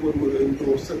would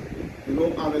endorse it. You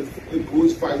know, and it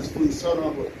goes vice versa.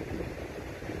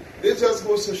 It just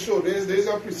goes to show. There's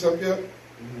a precept here.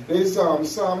 There's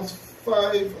Psalms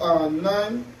 5 and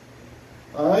 9.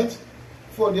 Alright?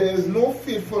 For there is no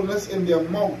faithfulness in their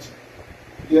mouth.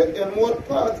 Their inward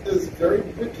part is very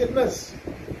wickedness.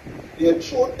 Their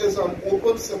throat is an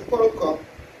open sepulchre.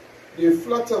 They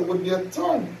flatter with their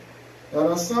tongue. You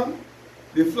understand?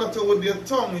 They flatter with their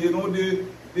tongue. You know, they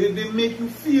make you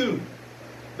feel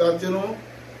that, you know,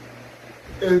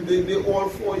 they all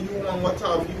for you and what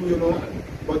have you, you know.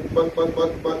 But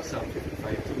Psalm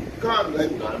 55 too. God,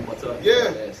 like,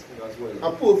 yeah.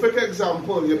 A perfect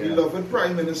example, your beloved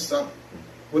Prime Minister,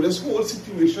 with this whole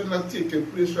situation that's taking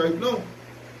place right now.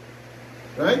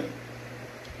 Right?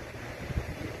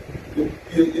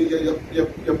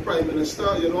 Your Prime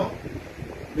Minister, you know,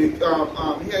 here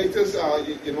it is,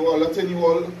 you know, letting you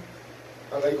all,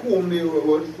 like home, they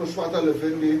were start a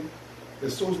living, they're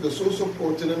so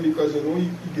supporting him because, you know, he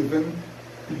given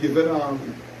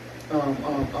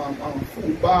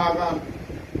food bag and,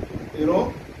 you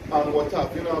know, and what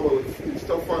have you know, about food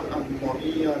stuff and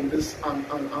money and this and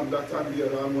that and the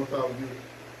other and what have you.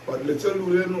 But little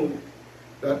do they know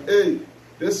that, hey,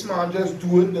 this man just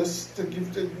doing this to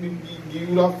give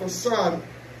you that facade.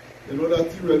 You know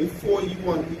that he really for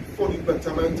you and for the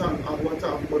betterment and what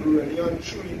have you, but really and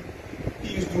truly,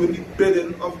 he's doing the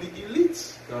bidding of the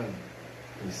elites.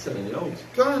 He's selling it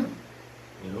out.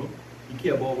 You know, he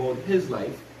care about his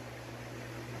life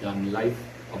than life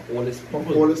of all his people.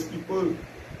 Of all his people.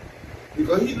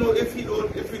 Because he know if he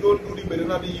don't do the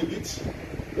bidding of the elites,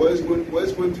 what is going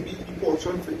to be the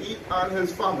portion for he and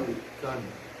his family.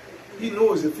 He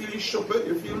knows. You feel he's stupid.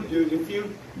 You feel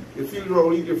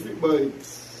Rowley. You feel by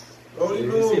Rowley.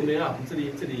 The same thing happened to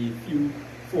the few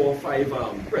 4 or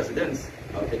 5 presidents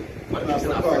of the countries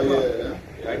in Africa,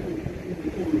 right?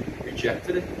 Who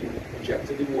rejected it.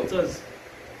 Rejected the waters.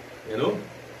 You know,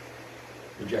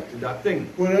 rejected that thing.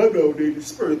 Well, no, the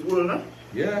spirit will, no?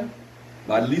 Yeah.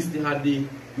 But at least they had the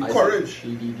courage,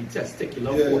 the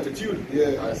testicular fortitude.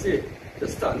 Yeah. I say, to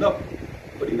stand up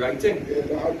for the right thing. Yeah,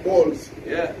 they had balls.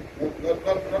 Yeah.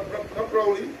 Not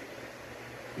Rowley.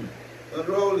 Not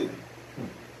Rowley.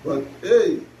 But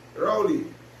hey, Rowley,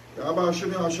 you have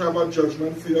about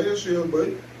judgment for you,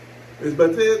 boy. It's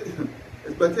better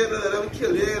than them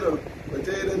kill you,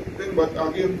 better than thing, but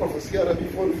again, prophecy that be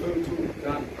fulfilled too.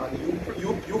 And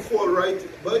you fall right,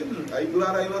 but I'm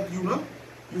glad I'm not you, no?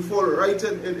 You fall right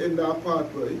in that part,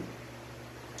 right?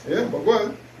 Yeah, but go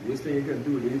on. The worst thing you can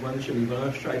do, the one shouldn't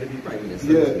even try to be prime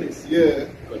minister Yeah, of this place. yeah.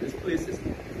 Because this place is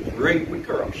rigged with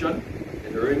corruption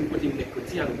and rigged with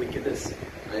iniquity and wickedness.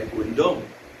 And it's going down.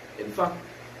 In fact,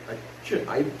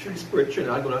 I through the spirit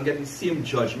I'm going to get the same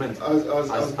judgment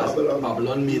As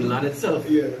Babylon mainland itself.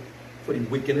 Yeah. For the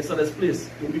wickedness of this place.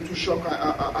 Don't be too shocked.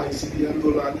 ICD and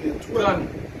Dolan here too. Can.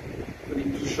 For the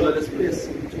evil of this place.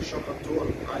 Don't be too shocked at all.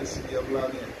 ICD and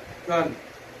Dolan here. Can.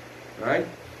 Right?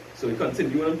 So we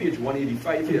continue on page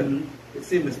 185 here. It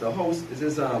says Mr. House, this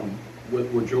is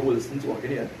Woodrow Wilson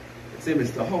talking here. It says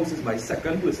Mr. House is my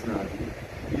second personality.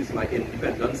 He's my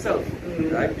independent self.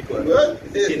 Right? Because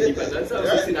independent self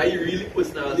is in a really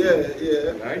personality.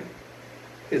 Yeah. Right?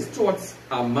 His thoughts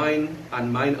are mine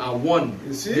and mine are one.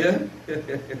 You see? Yeah?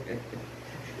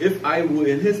 If I were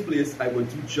in his place, I would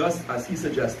do just as he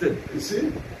suggested. You see?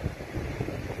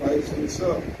 Why is it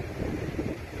so?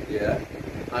 Yeah.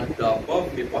 And the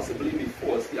above may possibly be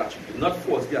falsely attributed, not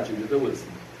falsely attributed to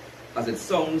Wilson, as it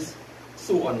sounds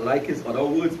so unlike his other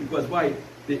words, because why?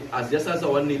 As just as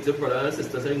our native brothers and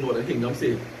sisters in the Northern Kingdom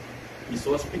say, he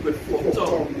saw speak with forked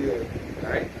tongue. Yeah.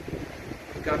 Right?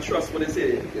 You can't trust what they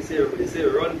say. They say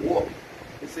run, walk.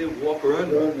 They say walk, run.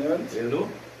 You know?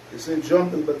 They say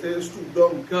jump, but they stoop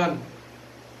down. Can.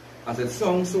 As it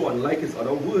sounds so unlike his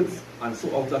other words and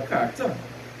so out of character.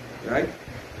 Right?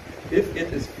 If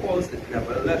it is false, it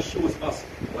nevertheless shows us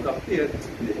what appeared to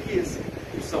be the case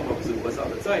to some observers at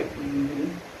the time.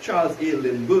 Charles A.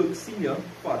 Lindbergh Sr.,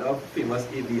 father of famous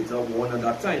aviator, warned at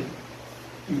that time.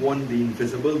 He warned the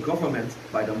invisible government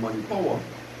by the money power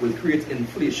will create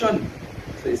inflation.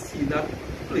 So you see that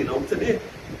playing out today.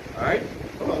 Alright?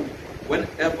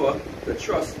 Whenever the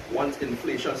trust wants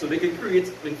inflation, so they can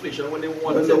create inflation when they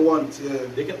want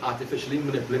it. They can artificially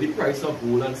manipulate the price of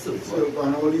gold and silver.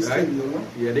 And all these things, you know?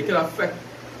 Yeah, they can affect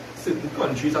certain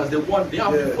countries as they want. They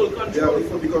have full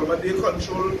control. But they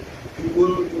control the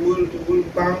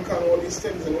World Bank and all these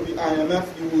things, you know, the IMF,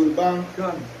 the World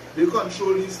Bank. They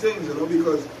control these things, you know,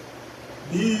 because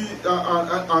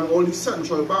and all these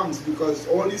central banks, because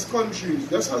all these countries,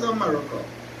 just as America,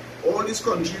 all these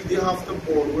countries, they have to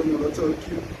borrow in order to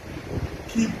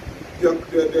keep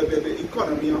the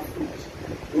economy afloat.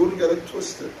 Don't get it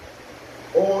twisted.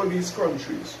 All these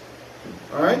countries,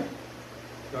 alright?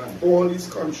 All these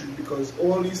countries, because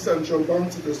all these central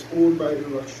banks are just owned by the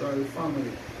Rothschild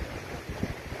family.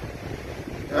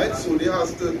 Right? So they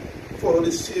have to follow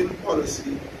the same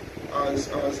policy as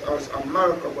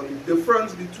America, but the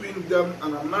difference between them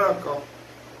and America,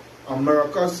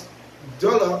 America's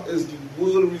dollar is the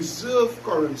world reserve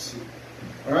currency.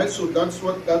 Alright, so that's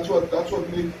what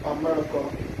made America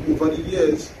over the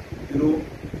years, you know,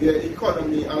 their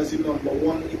economy as the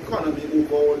 #1 economy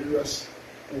over all the rest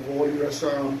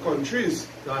countries.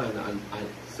 And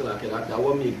so like that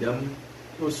will make them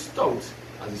stout,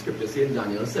 as the scripture says in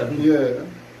Daniel 7. Yeah.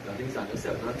 I think it's Daniel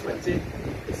 7 and 20.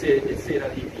 It say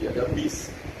that the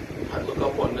beast had looked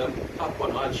upon her,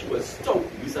 and she was stout.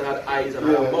 The beast had eyes and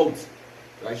had a mouth.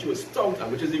 Right? She was stout,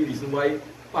 and which is the reason why,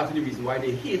 part of the reason why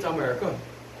they hate America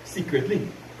secretly.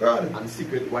 And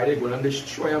secret why they're going to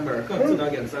destroy America. Turn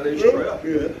against her, destroy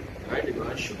her. Right? They're going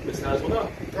to shoot missiles on her.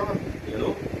 You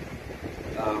know?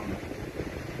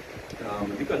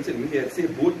 We continue here. It say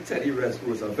both Teddy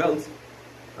Roosevelt,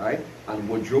 right, and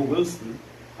Woodrow Wilson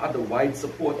had the wide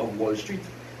support of Wall Street.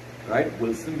 Right?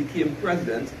 Wilson became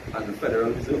president, and the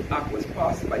Federal Reserve Act was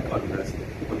passed by Congress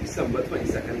on December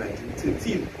 22nd,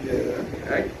 1913.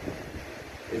 Right?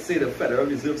 It say the Federal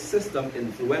Reserve System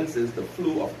influences the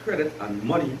flow of credit and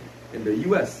money in the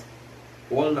U.S.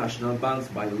 All national banks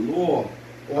by law.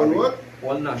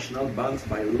 All national banks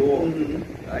by law,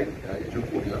 right?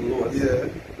 Draconian laws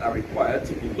are required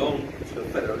to belong to the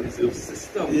Federal Reserve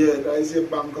System. Yeah, that is a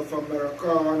Bank of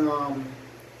America and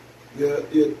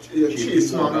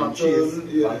Chase Manhattan,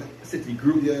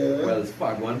 Citigroup, Wells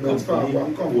Fargo and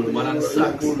Company, Goldman and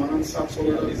Sachs.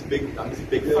 These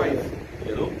big five,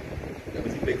 you know. That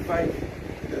was the big five.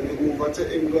 Then they go over to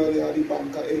England, they have the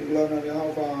Bank of England, and they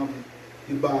have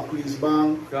the Barclays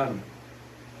Bank.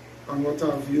 And what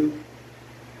have you.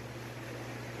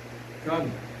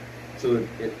 So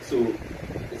it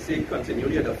say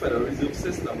continually at the Federal Reserve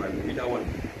System, I read that one.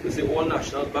 So say all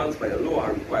national banks by law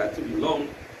are required to belong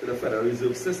to the Federal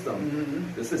Reserve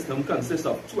System. The system consists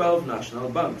of 12 national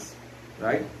banks,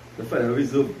 right? The Federal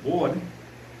Reserve Board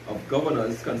of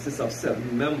Governors consists of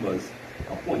 7 members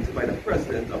appointed by the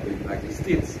President of the United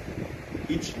States.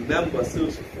 Each member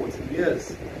serves for 14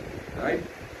 years, right?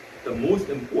 The most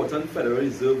important Federal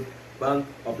Reserve Bank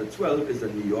of the 12 is the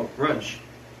New York branch,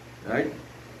 right?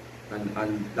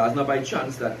 And that's not by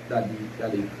chance that the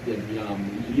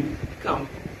lead camp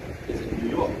is in New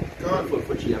York.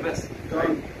 for GMS,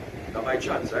 right? Not by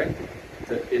chance, right?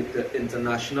 The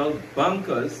international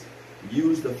bankers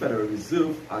use the Federal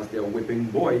Reserve as their whipping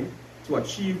boy to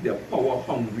achieve their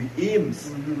power-hungry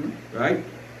aims, right?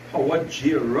 Howard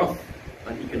J. Ruff,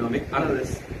 an economic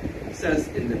analyst, says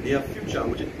in the near future,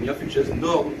 which near future is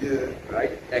now,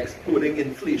 right? Exploding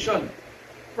inflation,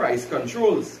 price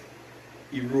controls,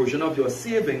 erosion of your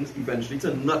savings, eventually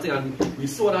to nothing. And we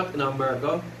saw that in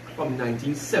America from the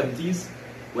 1970s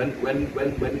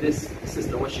when this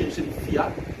system was changed to the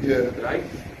fiat, right?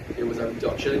 There was a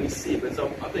reduction in the savings. I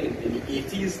think in the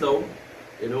 80s now,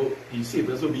 you know, these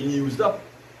savings were being used up,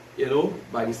 you know,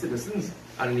 by the citizens.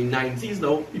 And in the 90s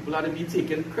now, people had to be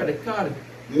taking credit card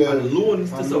and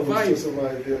loans to survive.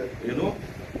 You know?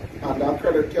 And that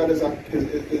credit card is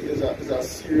a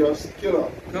serious killer.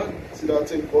 See that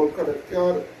thing called credit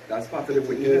card? That's part of the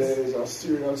wickedness. Yeah, it's a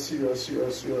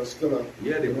serious killer.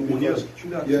 Yeah, they own you.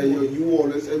 You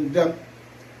always in debt.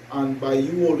 And by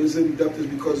you always in debt is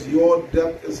because your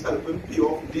debt is helping pay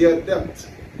off their debt.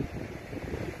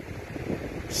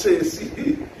 See?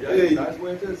 Yeah, that's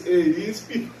what it is. Hey, these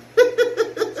people.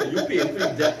 So you're paying for the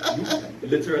debt.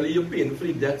 You're paying for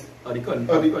the debt of the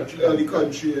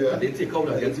country. Yeah. And they take out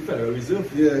against the Federal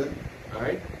Reserve. Yeah.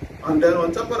 Alright? And then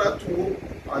on top of that too,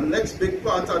 our next big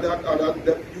part of that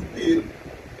debt you pay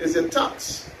is your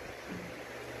tax.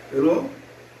 You know?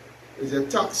 Is your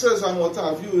taxes and what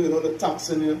have you, the tax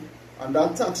in you. And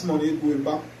that tax money is going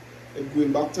back. It's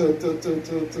going back to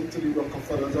the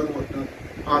Rockefellers and whatnot.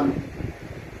 And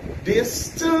they're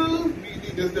still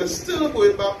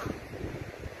going back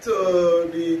to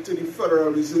the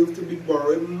Federal Reserve to be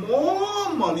borrowing more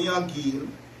money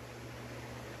again.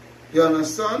 You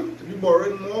understand? To be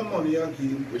borrowing more money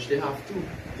again. Which they have to.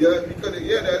 Yeah, because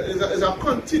it's a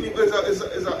continuous, it's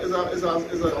like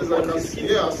a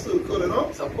circle, you know?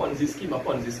 It's a Ponzi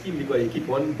scheme because you keep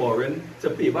on borrowing to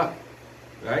pay back,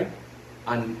 right?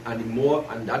 And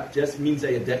that just means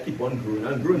that your debt keep on growing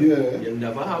and growing. Yeah. You'll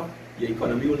never have, your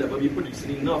economy will never be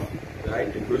producing enough,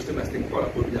 right? The gross domestic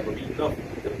product will never be enough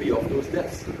to pay off those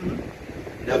debts. It'll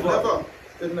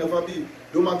never be.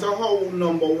 No matter how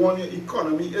number one your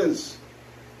economy is.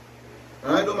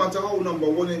 Right? No matter how number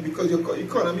one is, because your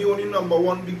economy only number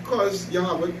one because you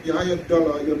have your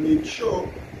dollar, you make sure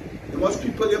you must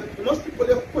people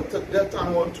put the debt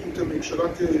on one too to make sure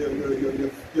that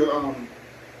your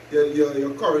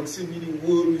currency be the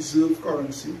world reserve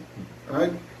currency.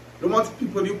 Right? No matter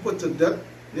people you put to debt,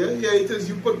 here it is,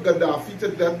 you put Gaddafi to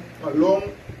debt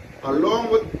along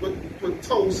with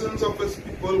thousands of his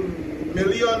people,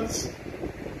 millions,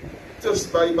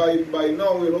 just by now,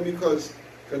 because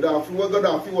what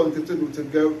Gaddafi wanted to do to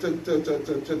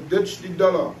ditch the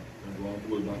dollar.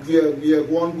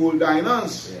 Go on gold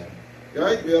diners. Yeah.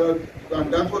 Right?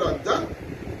 And that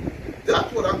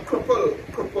would have cripple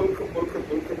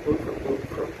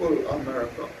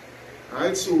America.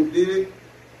 Right? So they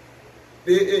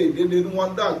didn't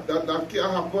want that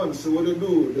can't happen. So what they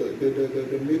do?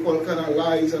 They make all kind of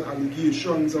lies and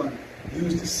allegations and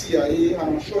use the CIA, and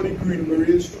I'm sure the Green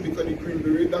Berets too, because the Green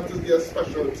Beret, that is their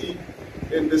specialty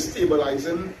in the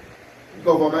stabilizing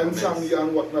governments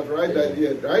and whatnot, right?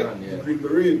 Yeah. The Green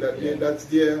Beret, that's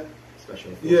their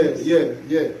special focus. Yeah.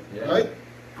 Right?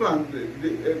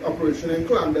 The operation in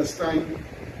clandestine.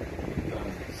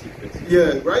 Secrets.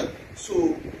 Yeah, right?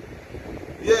 So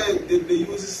they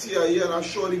use the CIA and I'm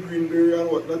sure the Green Beret and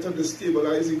whatnot to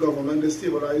destabilize the government,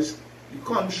 destabilize the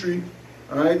country,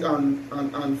 right?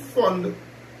 And fund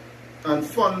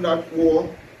that war.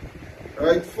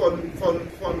 Right, fund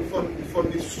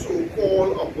the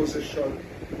so-called opposition,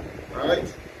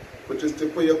 right? Which is to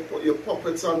put your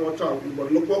puppets on what have you.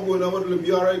 But look what's going on with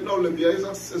Libya right now. Libya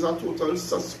is a total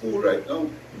cesspool right now,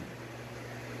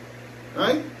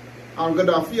 right? And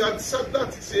Gaddafi had said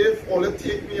that. He said, if all it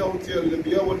take me out here,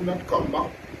 Libya would not come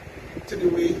back to the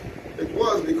way it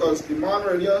was, because the man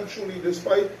really and truly,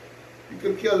 despite you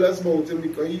could care less about him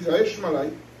because he's an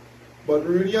Ishmaelite, but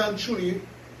really and truly,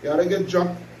 he had to get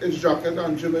his jacket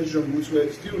and his jump boots where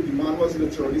it's due. The man was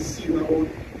literally seen about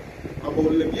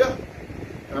Libya.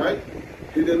 Right?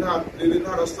 They didn't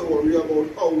have us to worry about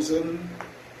housing.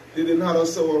 They didn't have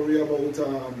us to worry about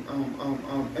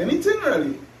anything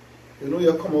really.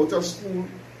 You come out of school,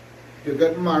 you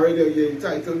get married, you're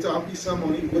entitled to a piece of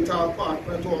money, with an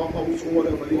apartment or a house or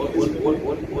whatever.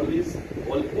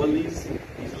 All these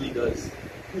leaders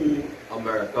who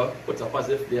America puts up as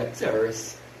if they are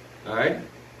terrorists, alright?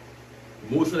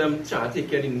 Most of them try to take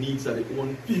care of the needs of their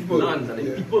own lands and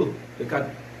the people. Look at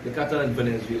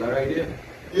Venezuela right here.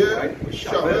 Yeah. Right? With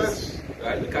Chavez.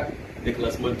 Right? Look at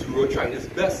Nicolas Maduro trying his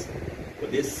best.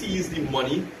 But they seize the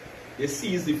money they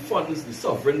seize the funds, the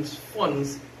sovereign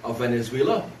funds of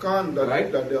Venezuela.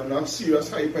 That they're under serious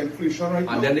hyperinflation right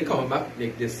now. And then they come back,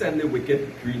 they send the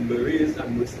wicked Green Berets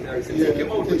and mercenaries and take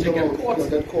them out, which they get caught.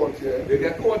 They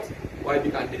get caught. Why?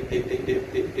 Because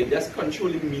they just control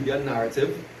the media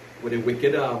narrative with the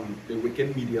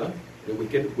wicked media, the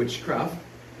wicked witchcraft,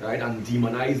 right? And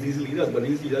demonize these leaders. But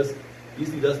these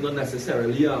leaders not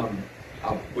necessarily are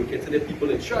wicked to the people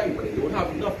they try, but they don't have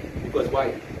enough. Because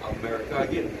why? America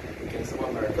again, against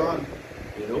America.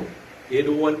 You know? They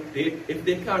don't want, if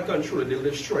they can't control it, they'll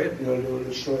destroy it. They'll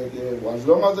destroy it, yeah. As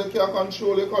long as they can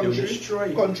control the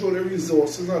country, control the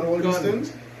resources and all these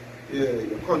things, yeah,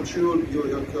 your country,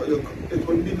 it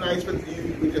would be nice with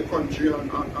your country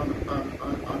and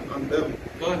them.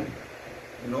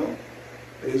 You know?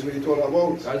 That's what it's all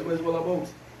about. That's what it's all about.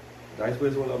 That's what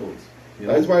it's all about. You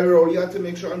know? That's why we're all here to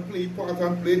make sure and play part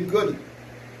and play good.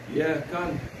 Yeah,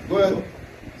 Go ahead.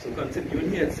 So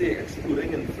continuing here, say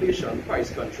excluding inflation,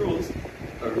 price controls,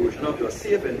 erosion of your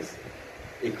savings,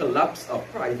 a collapse of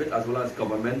private as well as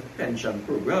government pension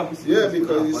programs. Yeah,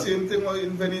 because the same thing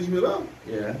in Venezuela.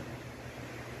 Yeah.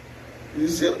 The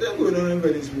same thing going on in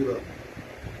Venezuela.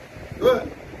 Go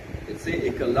ahead. It's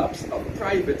a collapse of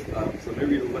private. So let me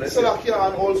read over that. So like, yeah,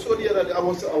 and also the other day I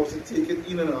was taking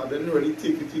in and I didn't really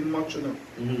take it in much, you know.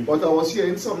 But I was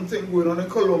hearing something going on in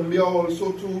Colombia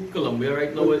also too. Colombia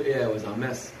right now, yeah, it was a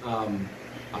mess.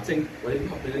 I think what is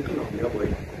happening in Colombia,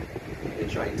 boy, they're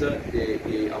trying to,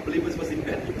 I believe it was the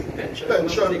pension.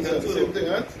 Pension, same thing,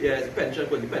 right? Yeah, it's pension,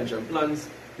 but the pension plans,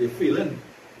 they're failing,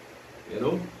 you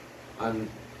know. And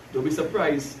don't be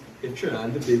surprised if Trinidad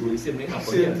and Tobago, the same thing happen.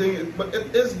 Same thing, but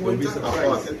it is going to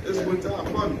happen. It is going to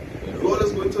happen. You're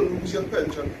always going to lose your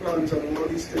pension plans and all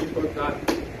these things, but that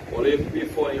all you pay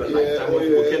for your lifetime of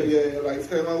working. Yeah,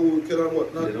 lifetime of working and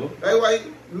whatnot. You know?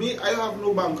 I have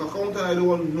no bank account and I don't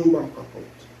want no bank account.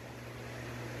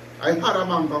 I had a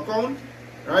bank account,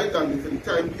 right, and for the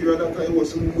time period that I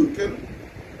wasn't working,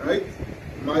 right,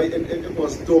 it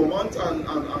was dormant and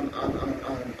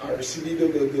I received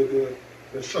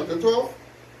the shut it off.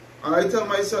 And I tell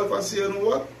myself, I say, you know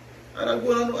what? I'm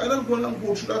not going to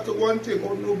go through that to go and take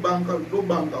out no bank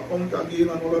account again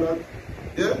and all of that.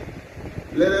 Yeah?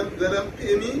 Let them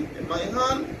pay me in my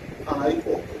hand and I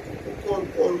call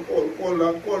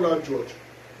that judge.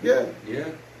 Yeah? Yeah.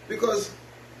 Because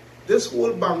this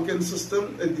whole banking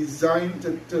system is designed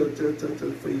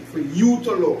for you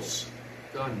to lose.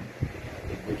 Done.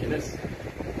 Wickedness.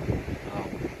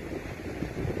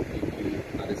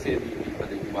 As I said,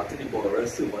 back to the borrower,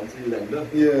 servant to the lender.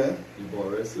 Yeah. The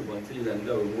borrower, servant to the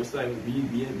lender. Most times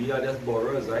we are just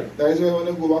borrowers, right? That is why I want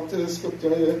to go back to the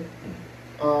scripture here.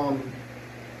 I'll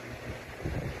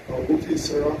go to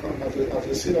Sirach, and as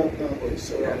you see that now, but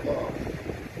Sirach,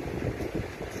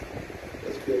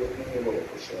 let's get it in the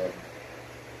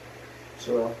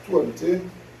Sirach 20.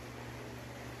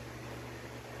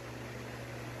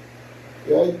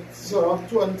 Yeah, Sirach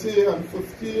 20 and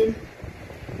 15.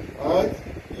 Alright?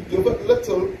 You give it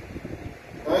little,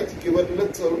 right? You give it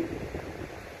little,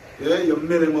 yeah, your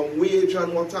minimum wage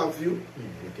and what have you.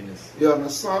 You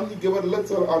understand? You give it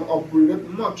little and upgrade it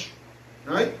much,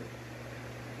 right?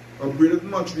 Upgrade it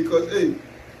much because, hey,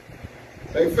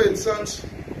 like for instance,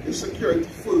 the security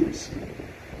firms,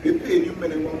 they pay you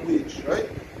minimum wage, right?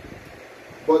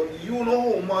 But you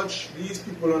know how much these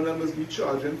people on them must be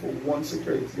charging for one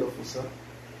security officer,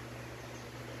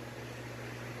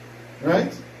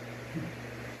 right?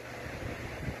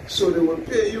 So they will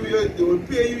pay you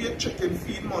your chicken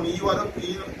feed money. You are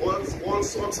paying all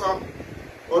sorts of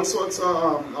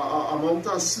amount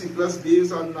of sleepless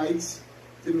days and nights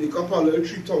to make up a little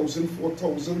 3,000,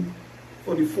 4,000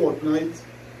 for the fortnight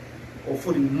or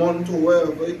for the month or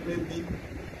wherever it may be.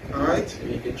 Alright? They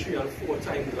make it 3 and 4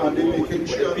 times. And they make it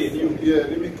 3 and 4. Yeah,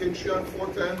 they make it 3 and 4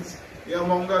 times the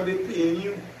amount that they paying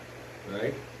you.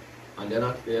 Right? And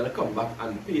then they'll come back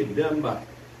and pay them back.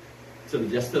 So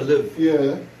just to live.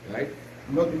 Yeah. Right?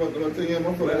 Nothing right?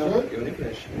 You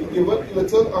finish. He give it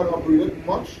little and upgrade it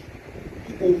much.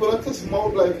 He opened his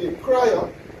mouth like a crier.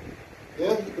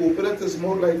 Yeah, he opened his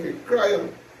mouth like a crier.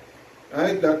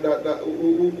 Right? The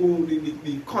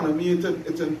economy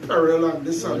it's in peril and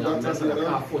this and that.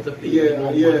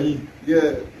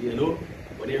 Yeah. You know,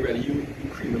 when they ready you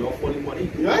creaming off all the money.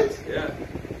 Right? Yeah.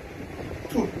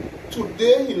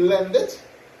 Today he lend it.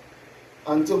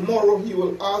 And tomorrow he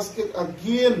will ask it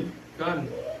again.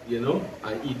 You know,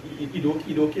 and he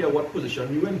don't care what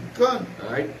position you in.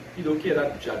 Alright? He don't care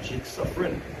that judge is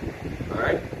suffering.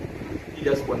 Alright? He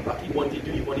just want back, he want the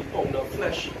pound of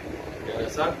flesh. You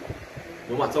understand?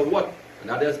 No matter what. And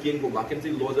that just again go back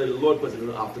into the laws of the Lord, because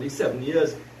after these 7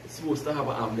 years, supposed to have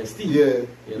an amnesty. Yeah.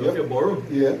 You know, if you borrow.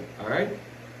 Yeah. Alright?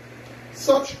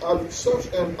 Such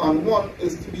and one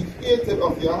is to be hated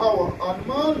of Yahweh and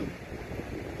man.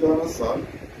 You understand?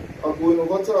 I'm going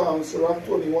over to Sirach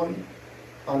 21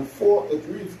 and 4, it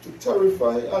reads, to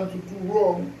terrify and to do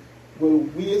wrong will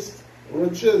waste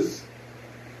riches.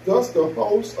 Thus the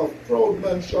house of proud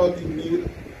men shall be made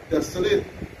desolate.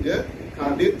 Yeah?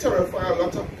 And they terrify a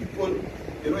lot of people.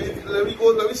 You know,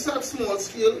 let me start small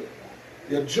scale.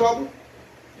 Your job,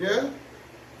 yeah?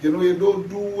 You know, you don't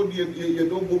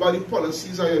go by the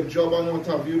policies of your job and what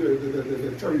have you.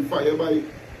 They terrify you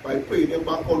by paying you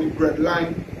back on the bread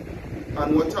line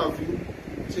and what have you.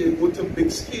 So you go to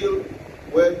big scale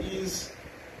where these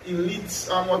elites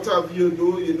and what have you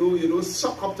don't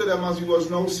suck up to them, as you was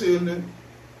now saying.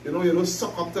 You know, you don't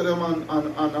suck up to them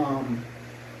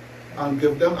and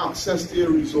give them access to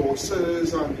your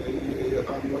resources and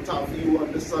what have you,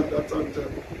 and this and that, and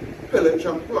pillage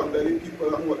and plunder the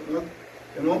people and whatnot.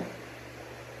 You know,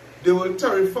 they will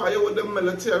terrify you with the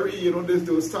military. You know, they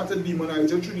will start to demonize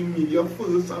you through the media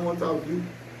first and what have you.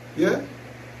 Yeah,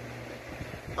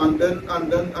 and then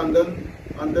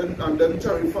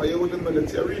terrify you with the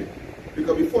military,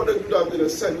 because before they do that, they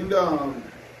send in the oh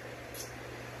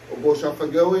gosh, I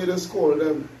forget what they call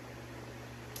them.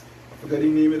 I forget the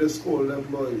name of the school them,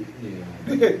 boy. Yeah.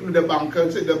 The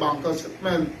bankers,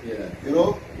 man. Yeah. You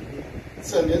know.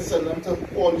 Send them to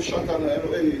call the shot and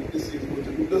hey, this is going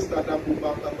to do this, that, boom,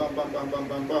 bam, bam, bam, bam, bam, bam,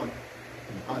 bam, bam.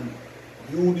 And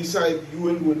you decide you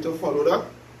ain't going to follow that.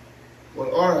 Well,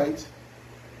 alright.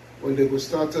 Well, they will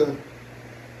start to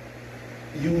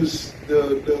use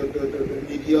the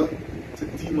media to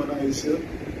demonize you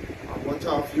and what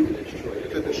have you,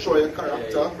 to destroy your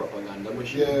character. Yeah, propaganda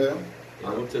machine. Yeah. You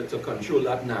know, to control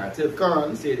that narrative.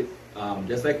 Can. Say,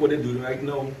 just like what they're doing right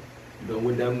now. You know,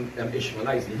 with them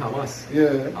Ishmaelites, the Hamas.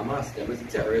 Yeah. Hamas, them is a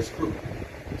terrorist group.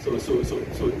 So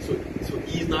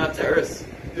he's not a terrorist.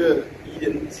 Yeah. He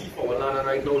didn't see for land and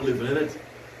right now living in it.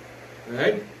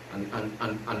 Right?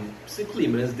 And still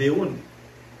claiming it's their own.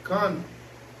 Can.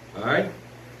 Alright?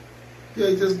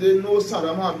 Yeah, just they know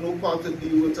Saddam had no part to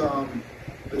deal with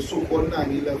the so-called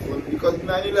 9/11, because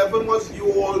 9/11 was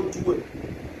you all do it.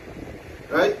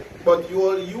 Right? But you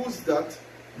all use that,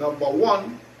 number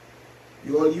one,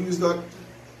 you all use that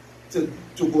to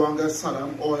go and get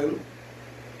Saddam oil.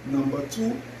 Number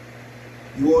two,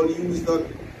 you all use that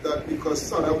because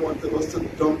Saddam wanted us to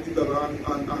dump the dollar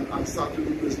and start to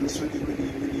do business with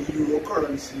the euro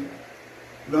currency.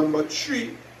 Number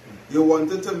three, you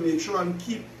wanted to make sure and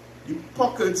keep the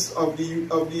pockets of the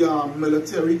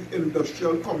military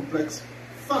industrial complex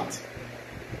fat.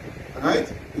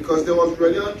 Right? Because there was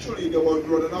really and truly, they was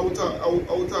running out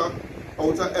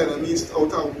of enemies,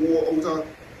 out of war, out of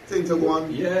things to go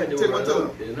on. Yeah, they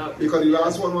were not. Because the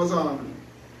last one was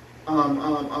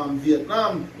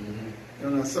Vietnam. You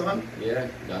understand? Yeah,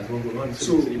 that's what going on.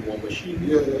 So the war machine,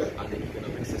 yeah, and the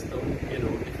economic system, you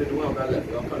know, if they don't have that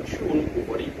level of control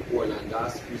over the oil and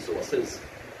gas resources,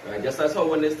 right? Just as how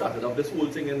when they started up this whole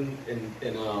thing in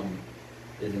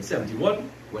 71,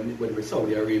 when they were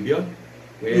Saudi Arabia,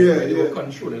 where they were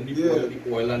controlling the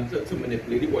oil and to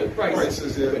manipulate the oil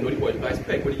prices. When the oil price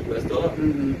pegged with the US dollar,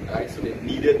 right? So they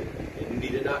needed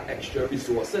that extra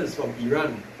resources from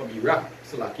Iran, from Iraq,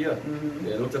 Slovakia,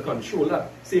 you know, to control that.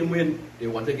 Same way they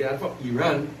want to get that from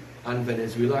Iran and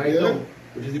Venezuela right now,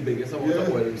 which is the biggest amount of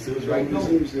oil reserves right now.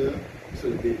 So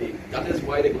that is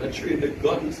why they're going to trade the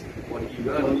guns on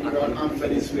Iran and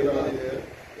Venezuela.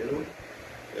 You know,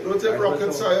 they don't take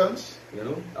rocket science. You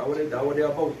know, that's what they're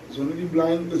about. It's only the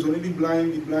blind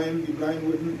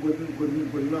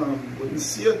wouldn't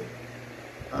see it.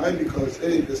 Alright, because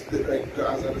hey, this like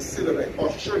as I said, like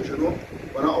ostrich, you know,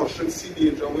 when an ostrich see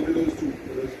danger, what do they do?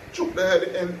 They chuck their head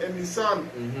in the sand,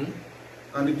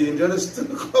 and the danger is still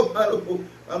come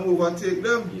and overtake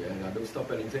them. Yeah, that don't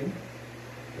stop anything.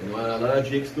 You know, and a lot of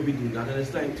Jakes could be doing that in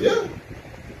this time too. Yeah.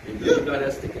 If you got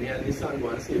that sticking in the sand, go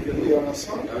and save your life. You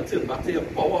understand? Until back to your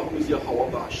power, who's your power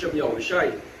back, Shem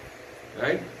Yahushai.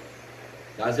 Right?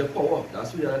 That's your power.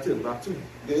 That's what you have to turn back to.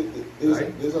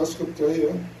 There's a scripture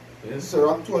here. Yes.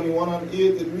 Sirach 21 and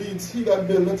 8, it reads, he that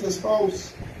buildeth his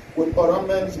house with other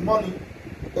men's money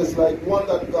is like one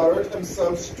that garreth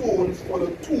himself stones for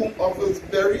the tomb of his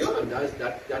burial. And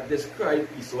that describes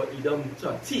Esau Edom to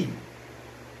a T.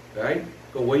 Right?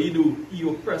 Because what you do, he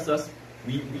oppress us,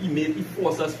 he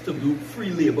force us to do free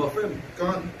labor for him.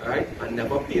 Alright? And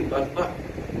never pay back.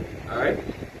 Alright?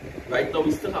 Right now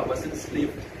we still have us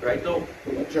enslaved. Right now.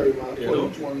 You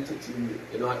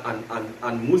know,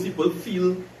 and most people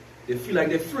feel like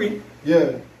they're free.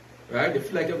 Yeah. Right? They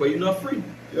feel like, but you're not free.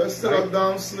 You're still right? a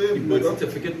damn slave. The birth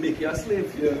certificate make you a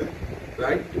slave. Yeah.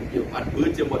 Right? At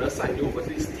birth, your mother signed you over to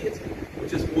the state,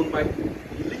 which is owned by the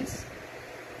elites.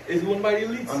 It's owned by the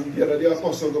elites. And the other day,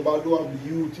 Apostle Gaba do a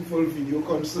beautiful video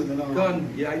concerning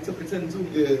yeah, I took it in too.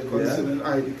 Yeah, concerning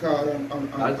ID card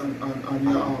and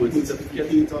your birth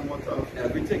certificate and whatever.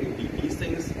 Everything. These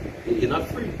things, you're not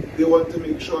free. They want to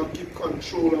make sure and keep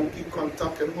control and keep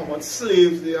contact and how much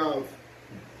slaves they have.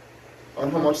 And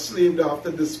how much slave they have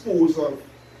to dispose of.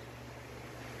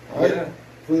 Right? Yeah.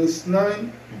 Verse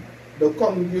 9. The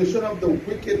congregation of the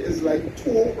wicked is like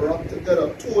two wrapped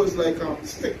together. Two is like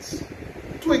sticks.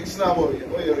 Twigs now, boy.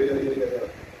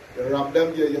 You wrap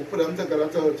them, you put them together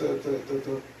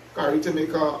to carry to make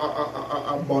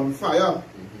a bonfire.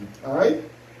 Alright?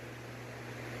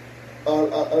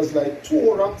 As like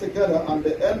two wrapped together, and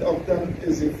the end of them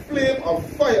is a flame of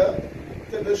fire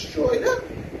to destroy them.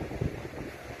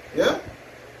 Yeah?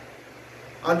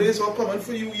 And days are coming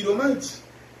for you, Edomites.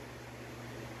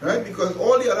 Right? Because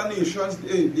all the other nations,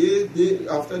 they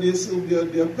after they serve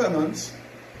their penance,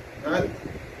 right?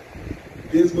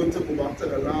 They're going to go back to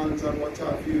the lands and what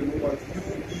have you, but you,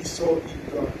 Esau,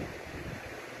 Edom,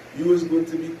 you is going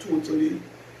to be totally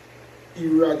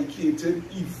eradicated,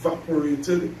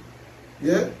 evaporated,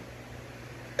 yeah?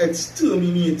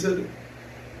 Exterminated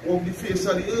off the face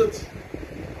of the earth.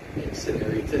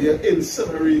 Incinerated. Yeah,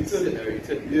 incinerated.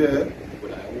 Incinerated. Yeah.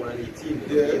 But I want to 18,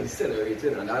 yeah.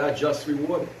 Incinerated, and that's a just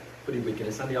reward for the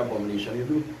wickedness and the abomination you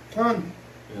do.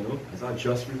 You know, it's not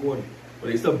just reward. But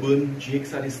they used to burn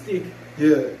jakes at the stake. Yeah.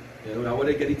 You know, that's where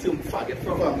they get the term faggot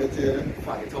from. Faggot, yeah.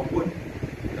 Faggot of wood.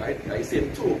 Right? I say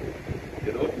it too.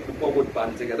 You know, you put wood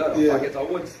band together, yeah. faggot of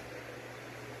wood.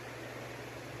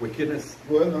 Wickedness.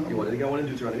 Well, no. You want to get one in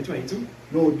Deuteronomy 22?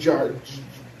 No, Jeremiah.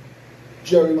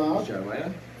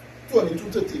 Jeremiah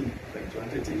 22:13.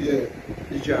 22:13. Yeah.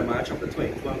 This Jeremiah chapter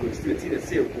 22 verse 13. It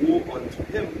says, woe unto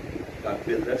him that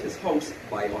buildeth his house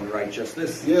by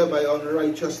unrighteousness. Yeah, by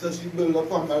unrighteousness you build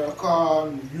up America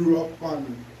and Europe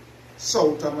and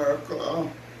South America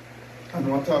and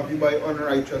what have you by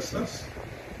unrighteousness.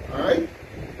 Alright?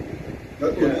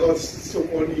 Not only us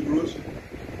so-called Negroes.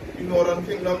 The Northern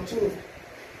Kingdom too.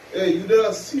 Hey, you did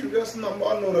a serious number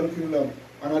on Northern Kingdom.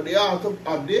 And at the end of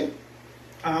the day,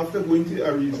 I have to go into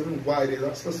a reason why. There's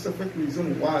a specific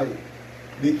reason why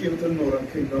they came to Northern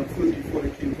Kingdom first before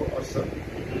they came for us. I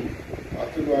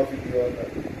have to do a video on that.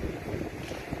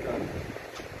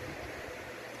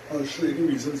 I'll show you the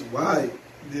reasons why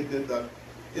they did that.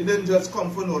 It didn't just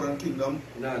come for Northern Kingdom.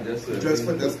 No,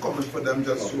 just coming for them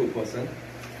just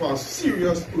for a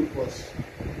serious purpose.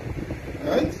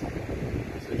 Right?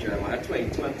 So Jeremiah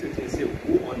 22 and 13 says,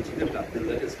 woe unto him that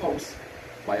buildeth his house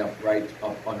by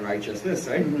unrighteousness,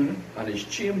 right? And his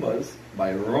chambers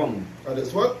by wrong. And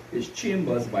his what? His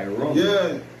chambers by wrong.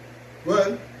 Yeah.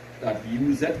 Well, that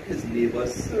useth his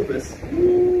neighbor's service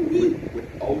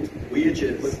without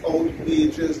wages. Without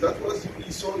wages. That was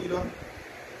Esau, Edom.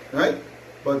 Right?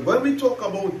 But when we talk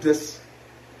about this,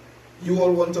 you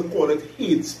all want to call it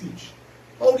hate speech.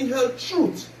 How the hell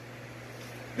truth?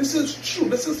 This is true.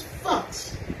 This is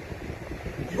facts.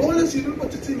 You always even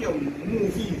put it in your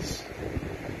movies.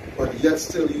 But yet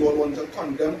still you all want to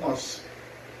condemn us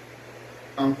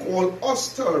and call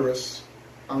us terrorists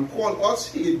and call us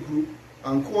hate group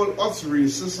and call us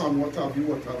racist and what have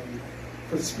you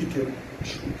for speaking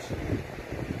truth.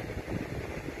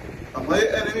 Am I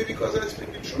an enemy because I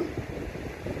speak the truth?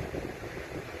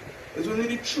 It's only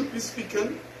the truth we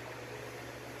speaking.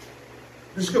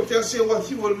 The scripture says what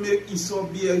he will make Esau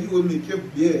bear, he will make you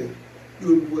bear.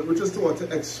 Which is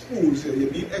to expose you. You're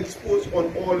being exposed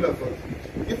on all levels.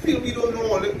 You feel we don't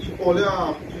know all the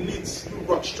elites, the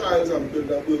Rothschilds and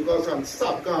Bilderbergers and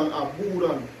Sapkan and Abood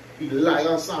and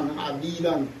Elias and Hadid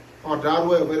and Haddad,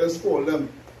 whatever it is called them.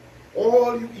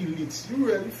 All you elites, you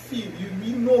really feel,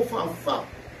 we know for a fact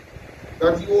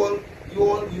that you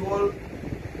all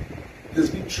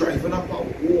just be driving up a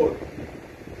wall.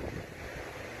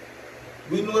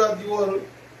 We know that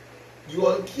you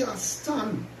all can't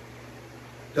stand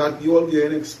that you all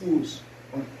getting exposed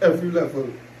on every level.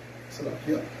 So that,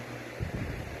 yeah.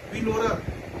 We know that.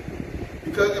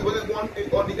 Because when I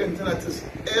go on the internet, is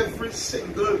every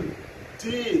single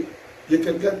day you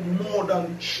can get more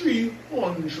than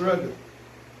 300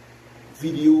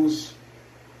 videos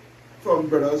from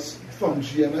brothers from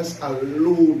GMS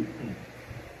alone.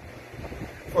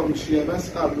 From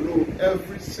GMS alone,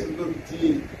 every single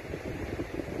day.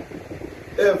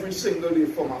 Every single day,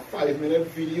 from a 5-minute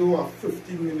video, a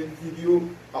 15-minute video,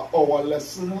 an hour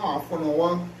lesson, half an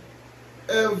hour,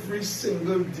 every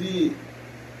single day.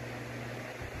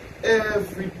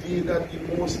 every day that the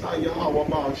Most High Yahweh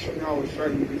Ba'ashem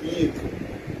Yahushua create,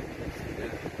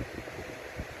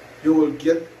 you will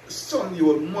get some,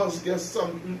 you must get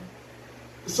some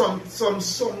sort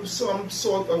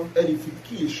of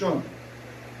edification.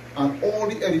 And all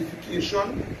the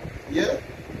edification, yeah,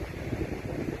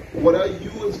 whether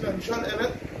you is mentioned in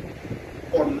it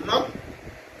or not,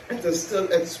 it is still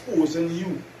exposing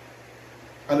you.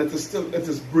 And it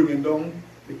is bringing down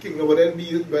the kingdom, whether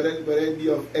it be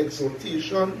of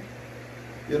exaltation,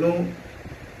 you know,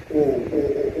 or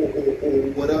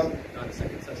whether. And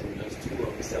Second Thessalonians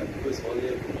 2:7 verse, all they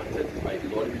have wanted is by the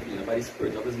Lord revealed by the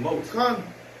Spirit of His mouth. Can.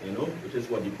 You know, which is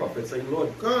what the prophet said,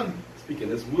 Lord. Can. Speaking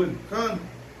His word. Can.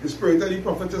 The Spirit of the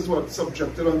prophet is what?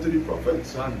 Subjected unto the prophet.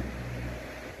 Can.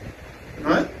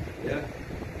 Right? Yeah.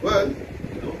 Well.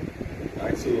 You know.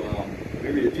 Alright, so we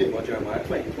read it about Jeremiah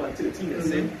 20:13. It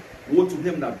said, woe to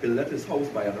him that buildeth his house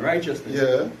by unrighteousness,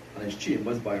 Yeah. and his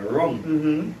chambers by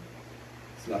wrong.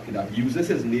 So like that uses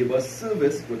his neighbor's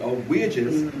service without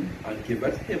wages, and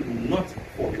giveth him not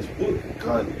for his work.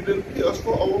 God, you didn't pay us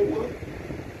for our work.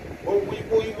 Or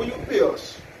will you pay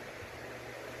us?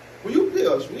 Will you pay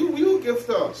us? Will you give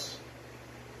to us?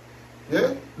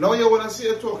 Yeah? Now you want to see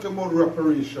you talking about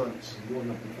reparations. You want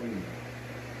nothing from me.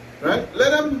 Right?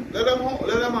 Let them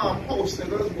house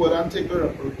niggas go and take the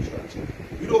reparations.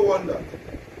 We don't want that.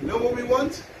 You know what we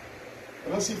want?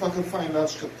 Let me see if I can find that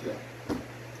scripture.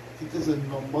 It is in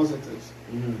Numbers, it is.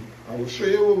 I will show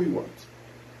you what we want.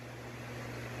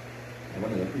 I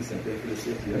want to present there for the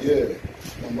safety. Yes? Yeah.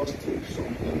 Numbers 2,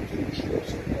 something, 3 or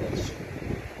something else.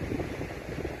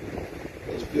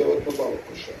 Let's be out the Baba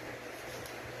Kusha.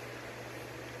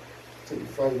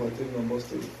 35, I think, Numbers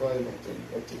 35, I think,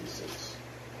 or 36.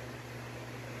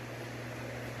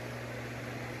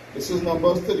 This is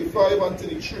Numbers 35 and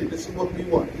 33. This is what we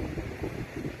want.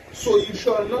 So you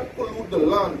shall not pollute the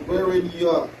land wherein ye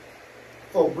are,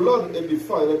 for blood it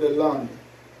defileth the land,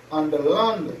 and the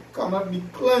land cannot be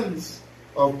cleansed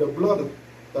of the blood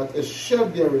that is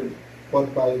shed therein,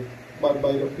 but by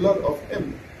the blood of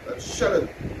him that shed it.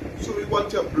 So we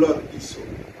want your blood, Esau.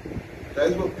 That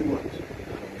is what we want.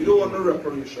 We don't want no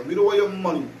reparation. We don't want your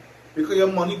money. Because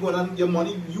your money,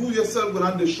 you yourself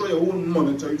going to destroy your own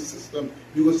monetary system.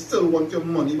 You will still want your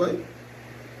money, right?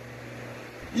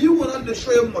 You want to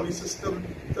destroy your money system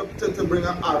to bring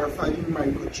an RFID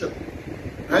microchip,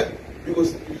 right?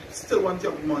 Because you still want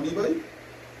your money, right?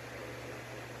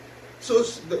 So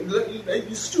the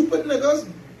stupid niggas,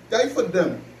 die for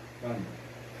them.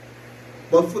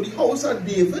 But for the house of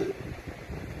David,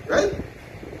 right?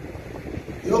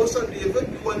 The house of David,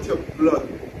 we want your blood.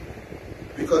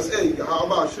 Because, hey,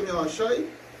 Yahweh Hashem Yahushua,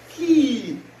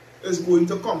 He is going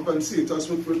to compensate us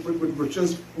with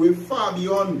riches way far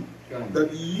beyond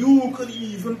that you could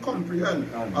even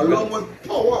comprehend. Along with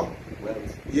power.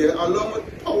 Yeah, along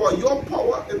with power. Your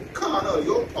power is carnal.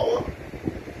 Your power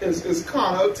is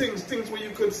carnal things where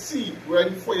you could see right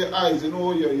before your eyes. You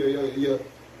know,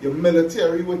 your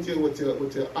military with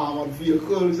your armored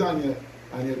vehicles and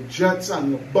your jets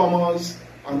and your bombers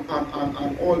and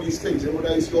all these things. You know,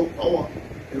 that is your power.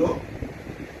 You know?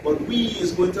 But we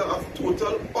is going to have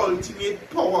total ultimate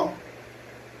power.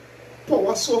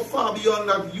 Power so far beyond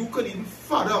that you could even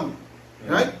fathom.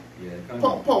 Right? Yeah,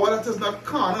 power that is not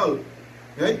carnal.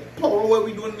 Right? Power where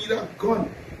we don't need a gun.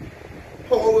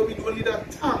 Power where we don't need a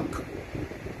tank.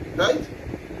 Right?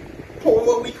 Power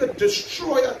where we could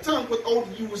destroy a tank without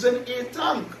using a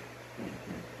tank.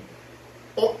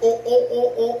 Or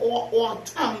a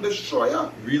tank destroyer.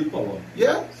 Real power.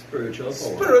 Yeah? Spiritual power.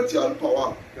 Spiritual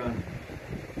power.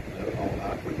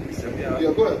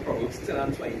 Yeah, go ahead. Proverbs 10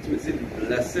 and 22. It's the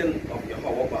blessing of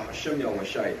Yahweh Ba'ashem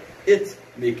Yahushua. It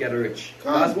make it rich.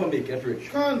 That's what make it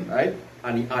rich. Right?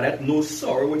 And he added no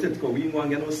sorrow with it, because we want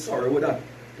to get no sorrow with that.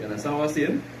 You understand what I'm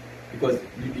saying? Because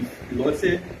the Lord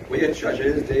said, where your treasure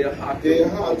is, there your heart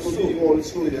will be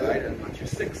also. Yeah. Right? And Matthew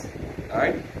 6.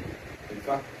 Alright? In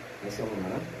fact, let's have a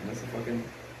minute. Let's fucking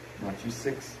Matthew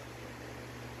 6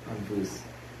 and verse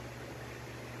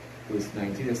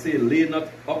 19. It says, lay not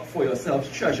up for yourselves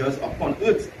treasures upon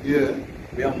earth. Yeah.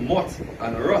 Where moth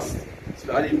and rust. So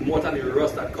that the moth and the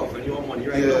rust that covering your money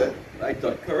right now. Like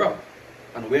that corrupt.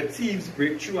 And where thieves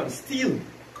break through and steal.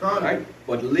 Right?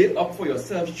 But lay up for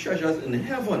yourselves treasures in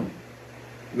heaven,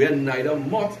 where neither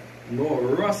moth nor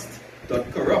rust doth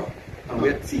corrupt, and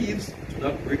where thieves do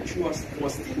not break through nor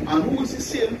steal. And who is the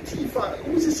same thief?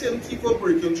 Who is the same thief for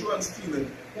breaking through and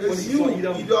stealing? It's you,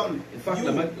 Edom. In fact,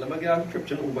 let me get a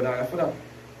scripture over there for that.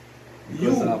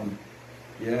 Because,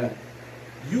 yeah.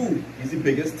 You. He's the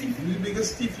biggest thief. He's the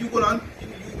biggest thief. You gonna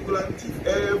thief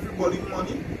everybody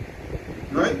money,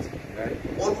 right? Right.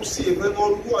 All who saving,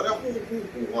 all who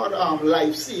had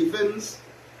life savings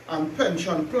and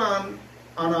pension plan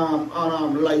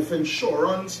and life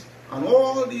insurance and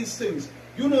all these things.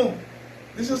 You know,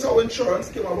 this is how insurance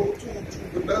came about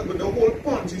with the whole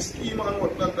Ponzi scheme and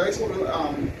whatnot. That's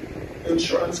all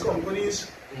insurance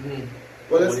companies.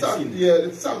 Well,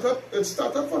 it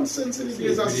started from since in the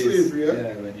days of slavery.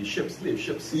 Yeah, when the slave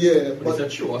ships. Yeah, but they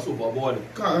throw us overboard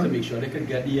to make sure they can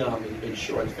get the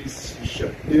insurance for the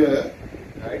ship. Yeah,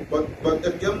 right. But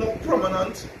it get more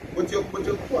prominent with your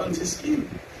Ponzi scheme,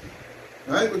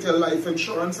 right? With your life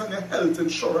insurance and your health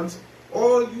insurance.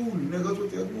 All you niggas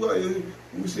with your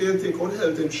who say you take out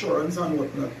health insurance and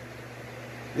whatnot.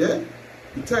 Yeah,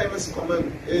 the time is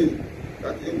coming. Hey,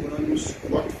 that ain't gonna do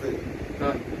squat for you.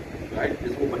 Right?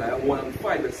 It's Obadiah 1 and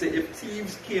 5. Let's say if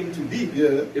thieves came to thee,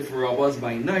 if robbers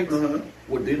by night,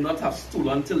 would they not have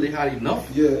stolen till they had enough?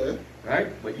 Yeah.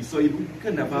 Right? But you saw you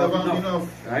can never have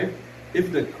enough. Right?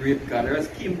 If the grape gatherers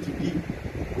came to thee,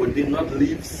 would they not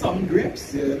leave some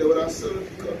grapes? Yeah, they would have still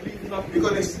leave enough.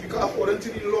 Because according to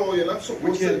the law, you're not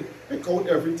supposed to pick out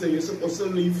everything. You're supposed to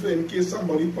leave in case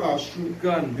somebody pass through.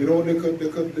 You know, they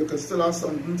could still have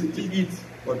something to eat.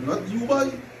 But not you, boy.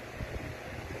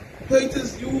 Here it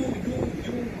is, you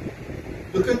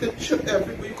look at the chip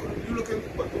everywhere, you look at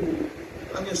what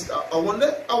and you start. I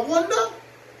wonder,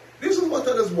 this is what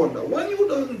I just wonder. When you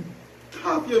don't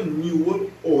have your new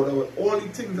world order with all the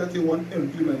things that you want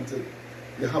implemented,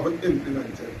 you haven't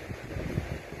implemented.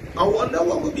 I wonder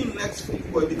what will be next for you,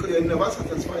 boy, because you're never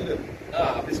satisfied them.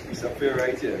 This piece of prayer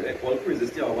right here. All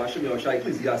praises to Yahweh Hashem Yahushua,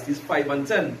 Ecclesiastes 5 and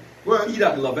 10. Well, he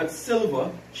that loveth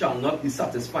silver shall not be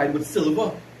satisfied with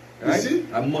silver. Right? You see?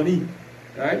 And money.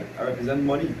 Right? I represent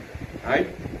money. Right?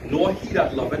 Nor he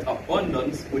that loveth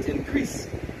abundance with increase.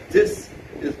 This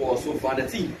is also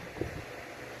vanity.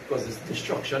 Because it's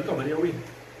destruction coming your way.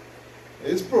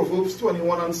 It's Proverbs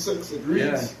 21 and 6. It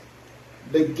reads,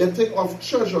 the getting of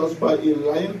treasures by a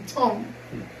lying tongue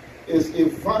is a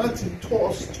vanity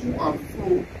tossed to and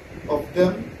fro of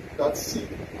them that seek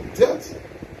death.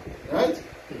 Right?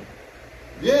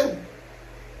 Yeah.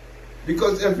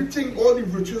 Because everything, all the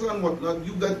riches and whatnot,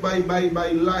 you get by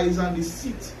lies and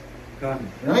deceit.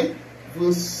 Right?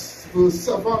 Verse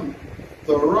 7.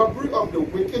 The robbery of the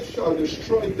wicked shall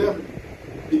destroy them,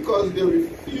 because they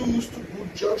refuse to do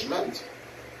judgment.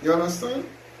 You understand?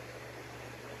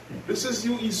 This is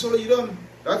you, Esau, Edom.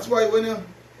 That's why when you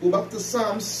go back to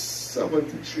Psalm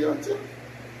 73, I think.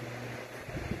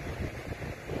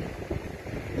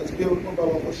 Let's be able to know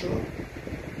about for sure.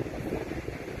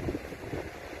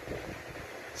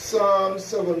 Psalm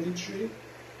 73.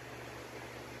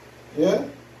 Yeah?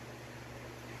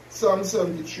 Psalm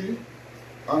 73.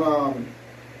 And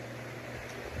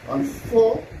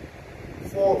 4.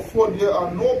 For there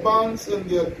are no bands in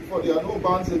their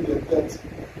debt,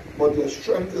 but their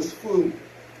strength is full.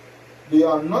 They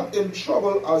are not in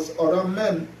trouble as other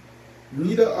men,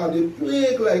 neither are they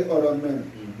plagued like other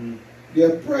men.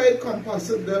 Their pride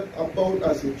compasseth them about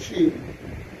as a chain.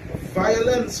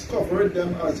 Violence covered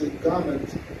them as a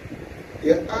garment.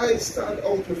 Their eyes stand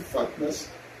out with fatness.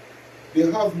 They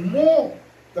have more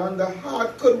than the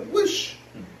heart could wish.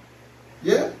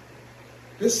 Yeah?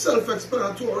 This is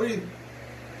self-explanatory.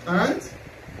 Alright?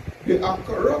 They are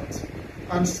corrupt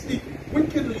and speak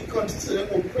wickedly concerning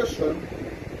oppression.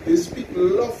 They speak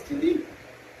loftily.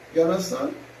 You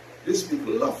understand? They speak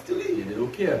loftily. Yeah, they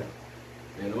don't care.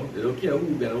 You know, they don't care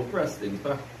who they're oppressed. In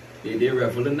fact, they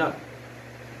revel in that.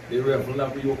 They revel in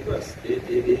that we oppressed. They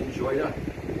enjoy that.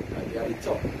 And they are the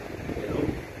top. You know?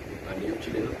 And they're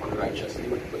chilling unrighteously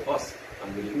with us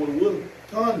and with the whole world.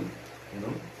 Turn. You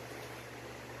know?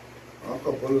 A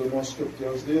couple more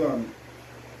scriptures there. And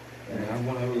I have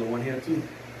one here too.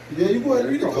 Yeah, you go ahead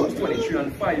and read it. Proverbs 23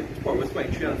 and 5. Proverbs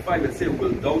 23 and 5, it says,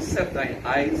 wilt thou set thine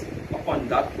eyes upon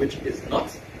that which is not?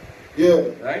 Yeah.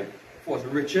 Right? For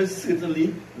riches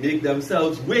certainly make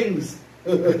themselves wings.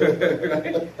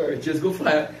 Right? Riches go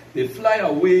fly. They fly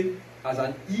away as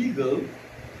an eagle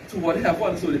toward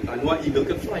heaven. So I know an eagle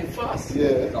can fly fast. Yeah.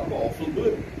 It's a powerful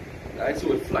bird. Right?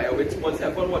 So it fly away towards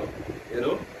heaven. What? You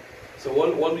know? So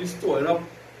all you storing up,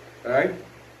 right?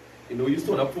 You know, you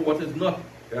storing up for what is not,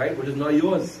 right? What is not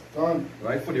yours.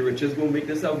 Right? For the riches go make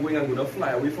themselves wing and gonna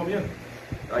fly away from you.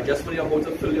 Right? Just when you're about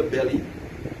to fill your belly,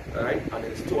 right? And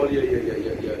install your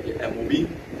MOB.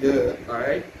 Yeah.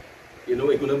 Alright? You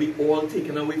know, it's gonna be all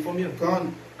taken away from you.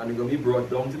 And you're gonna be brought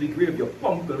down to the grave. Your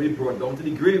pump gonna be brought down to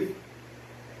the grave.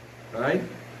 Alright?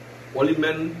 All the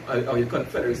men of your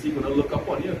confederacy gonna look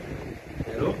upon you.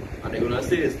 You know? And they're gonna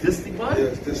say, is this the man?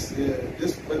 Yes, this, yeah.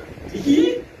 This, but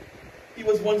he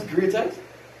was once great at.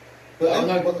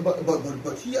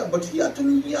 But he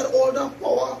had all that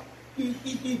power.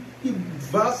 He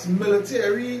vast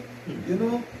military, you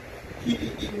know.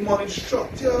 He money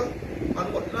structure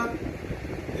and whatnot.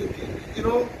 You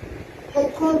know, how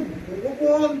come? What go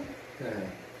on?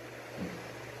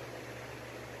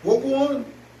 What go on?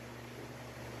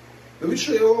 Let me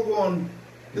show you what go on.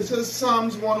 This is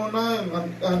Psalms 109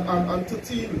 and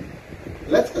 13.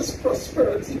 Let his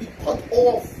prosperity be cut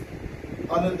off,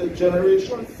 and in the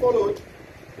generation followed.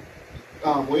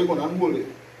 Where you gonna unfold it?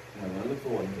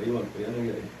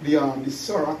 The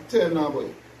Sirach 10 now, boy.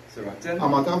 Sirach 10? A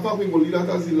matter of fact, we will leave that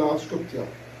as the last scripture.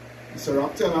 The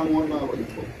Sirach 10 and 1 now, boy.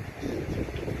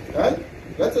 Right?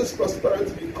 Let his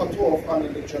prosperity be cut off, and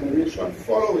in the generation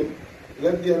following,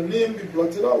 let their name be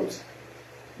blotted out.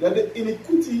 Let the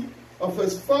iniquity of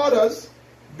his fathers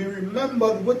be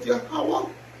remembered with Yahweh.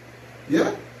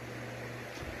 Yeah?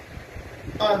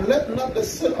 And let not the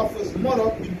sin of his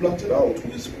mother be blotted out.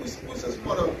 Who is his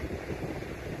mother?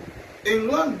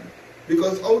 England.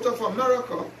 Because out of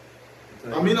America,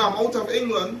 I'm out of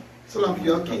England, so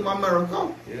here came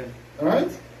America. Yeah.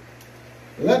 Alright?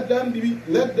 Let them be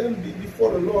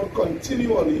before the Lord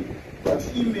continually, that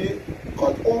he may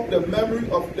cut off the memory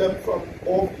of them from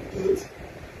off the earth,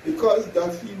 because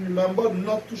that he remembered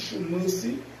not to show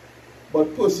mercy,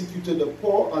 but persecuted the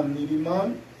poor and needy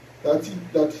man, that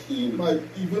he might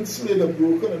even slay the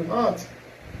broken in heart.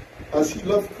 As he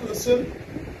loved cursing,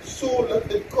 so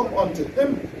let it come unto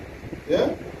him.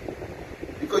 Yeah?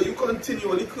 Because you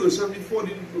continually curse before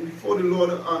the Lord,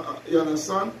 you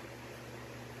understand?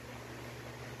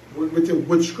 With your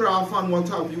witchcraft and what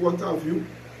have you.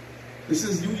 This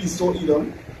is you, Esau,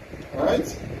 Edom.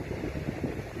 Alright?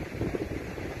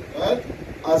 Right?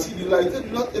 As he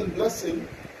delighted not in blessing,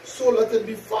 so let it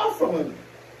be far from him.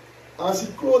 As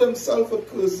he clothed himself with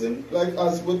cursing, like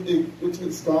as with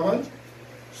his garment,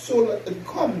 so let it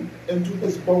come into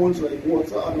his bowels like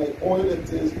water, and like oil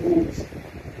into his bones.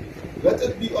 Let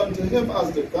it be unto him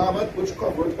as the garment which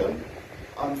covered him,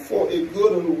 and for a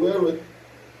girdle wherewith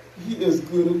he is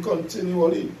girded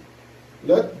continually.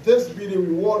 Let this be the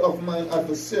reward of mine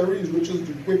adversaries, which is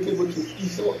the wicked, which is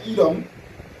Esau, Edom,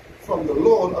 from the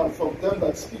Lord, and from them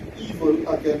that speak evil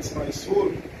against my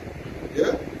soul.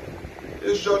 Yeah?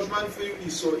 There's judgment for you,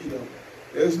 Esau, Edom.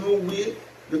 There's no way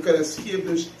you can escape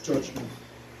this judgment.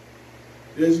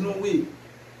 There's no way.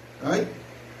 Right?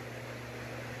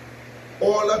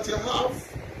 All that you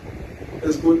have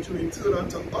is going to return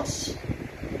unto us.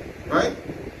 Right?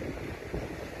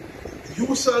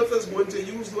 Yourself is going to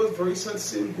use those very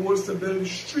same goals to build the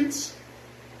streets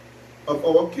of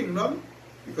our kingdom,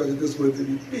 because it is going to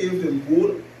be paved in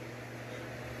gold.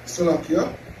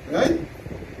 Salakia, right?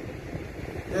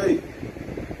 Hey,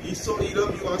 Esau,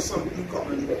 Edom, you have something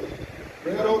coming, brother.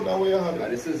 Bring it out now where you have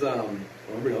it. This is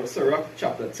bring out Sirach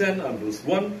chapter 10 and verse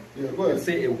 1. Yeah, go ahead. It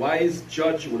say a wise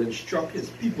judge will instruct his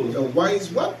people. A wise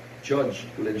what? Judge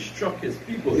will instruct his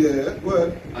people. Yeah, go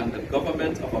ahead. And the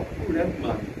government of a prudent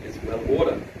man is well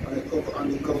ordered.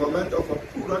 And the government of a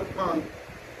prudent man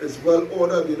is well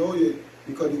ordered, you know,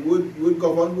 because the word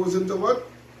govern goes into what?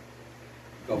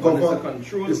 Govern is the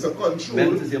control. It's the control.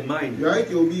 Ment is your mind. Right?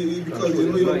 You'll be, because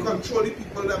you control the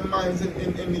people, their minds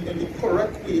in the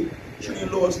correct way through the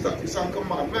Lord's statutes and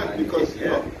commandment, because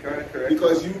correct.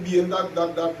 Because you being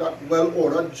that well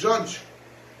ordered judge.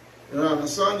 You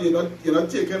understand? You're not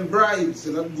taking bribes.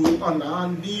 You're not doing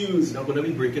underhand deals. You're not going to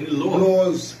be breaking the law.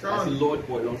 Laws. That's the Lord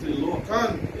boy belongs to the law.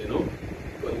 You know?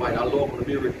 But why that law going to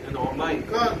be written in our mind?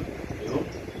 You know?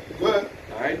 Well,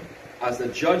 alright? As the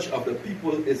judge of the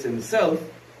people is himself,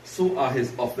 so are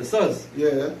his officers.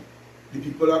 Yeah. The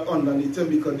people are underneath him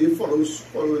because they follow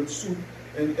suit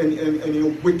and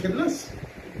your wickedness.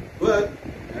 Well,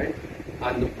 right?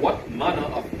 And what manner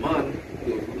of man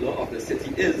the ruler of the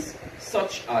city is,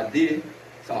 such are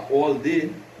all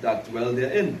they that dwell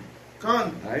therein.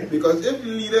 Right? Because if the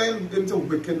leader into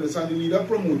wickedness and the leader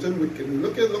promoting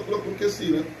wickedness, look, you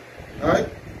see it. Right?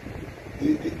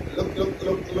 Look,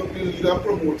 the leader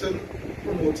promoting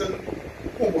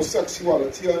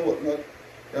homosexuality and whatnot.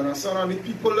 You understand? And the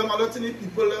people, a lot of the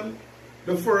people,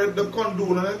 they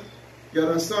condone it. You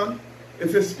understand?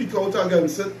 If you speak out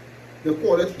against it, they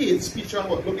call it hate speech and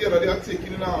what. Look here, they are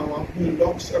taking in a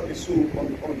Boondocks episode on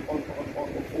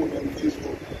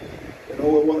Facebook. You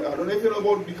know, I don't know if you know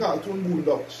about the cartoon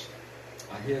Boondocks.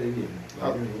 I hear the name.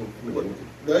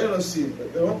 They don't see it,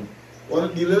 you know.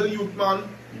 One the little youth man.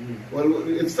 Well,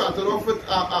 it started off with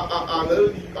a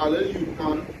little youth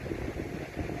man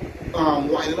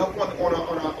winding up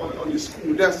on the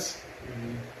school desk.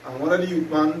 And one of the youth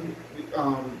man,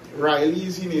 Riley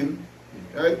is his name,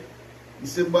 right? He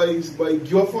said, by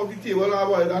give off the table,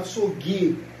 boy, that's so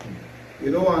gay. You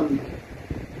know, and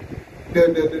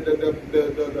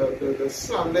the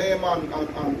slander him and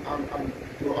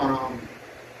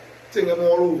thing him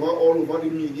all over the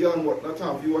media and what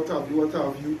have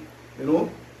you, you know,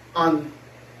 and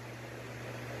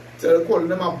calling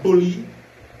them a bully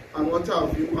and what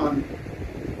have you, and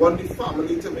want the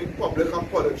family to make public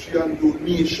apology and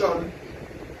donation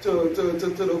to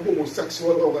the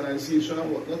homosexual organization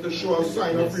and whatnot, to show a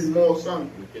sign of remorse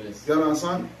and you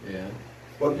understand? Yeah.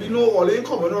 But we know all ain't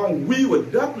coming around we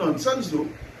with that nonsense though.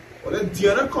 All they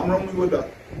dare not come around we with that.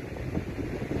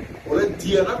 All they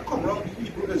dare not come around the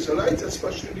Hebrew Israelites,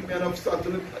 especially the men of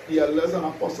starting the elders and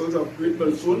apostles of Great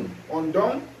Millstone on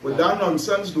down with that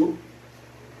nonsense though.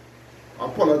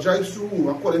 Apologize to who?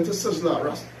 According to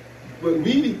Sizzler. But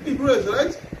we, the Hebrew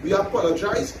Israelites, we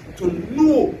apologize to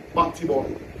no Bhakti boy.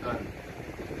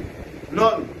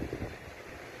 None.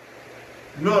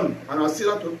 And I say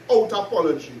that without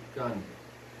apology.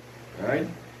 Alright?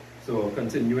 So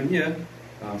continuing here,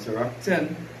 Sirach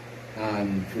 10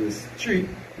 and verse 3,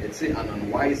 it says, an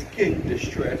unwise king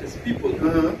destroyeth his people,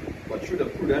 but through the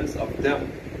prudence of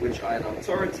them which are in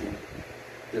authority,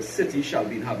 the city shall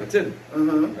be inhabited.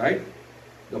 Right?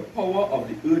 The power of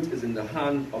the earth is in the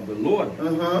hand of the Lord,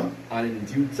 and in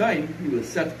due time he will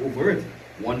set over it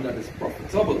one that is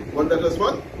profitable. One that is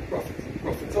what?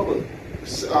 Profitable.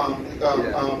 6 and 9.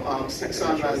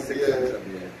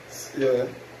 Yeah.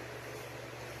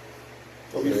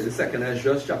 So the second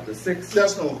Ezra chapter 6.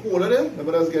 Just now, hold it there. Let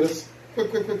me just get this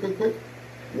quick.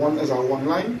 One is our one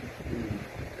line.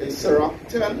 It's Sirach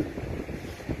 10.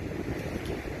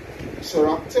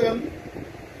 Sirach 10.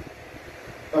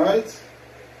 Alright.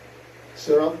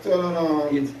 Sirach 10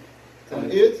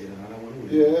 and 8.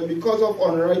 Yeah, because of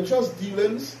unrighteous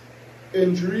dealings,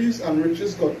 injuries, and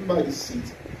riches gotten by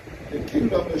deceit, the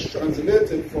kingdom is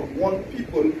translated from one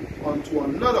people unto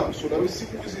another. So that we see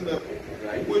who is in the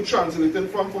right. We're translated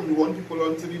from the one people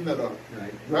unto the another.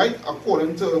 Right?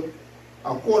 According to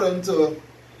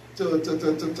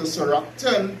Sirach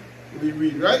 10, we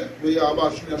read, right? We are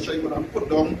about to put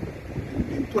down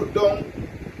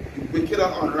the wicked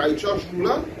and unrighteous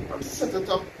ruler and set it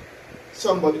up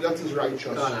somebody that is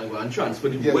righteous. And transfer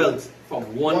the wealth from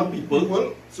one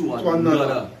people to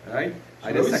another. Right?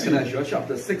 And the second Ezra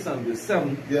chapter 6 and verse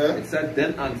 7, it said,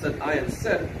 then answered I and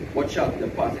said, what shall be the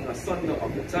parting asunder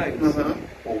of the times?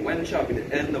 Or when shall be the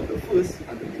end of the first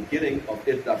and the beginning of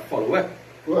it that followeth?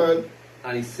 Go ahead.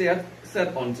 And he said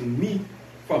unto me,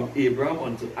 from Abraham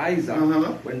unto Isaac,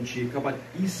 when Jacob and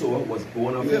Esau was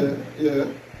born of him.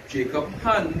 Jacob's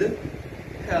hand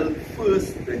held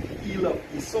first the heel of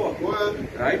Esau.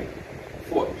 Right?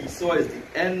 For Esau is the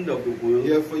end of the world.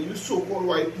 Yeah, for you so-called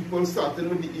white people starting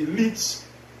with the elites,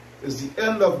 is the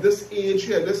end of this age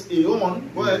here, this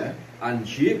aeon. Go ahead. And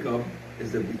Jacob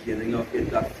is the beginning of it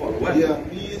that followeth. Yeah,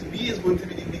 he is going to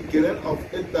be the beginning of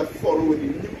it that follow with the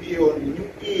new aeon, the new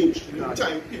age, the new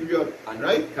time period. And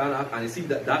right? And you see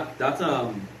that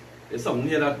there's something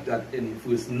here that in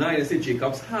verse 9 it says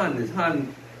Jacob's hand, the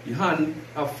hand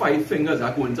have 5 fingers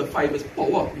that go into 5 is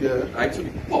power. Right? So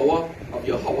the power of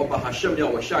Yahweh Bahashem,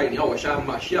 Yahweh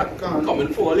Mashiach coming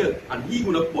for you, and he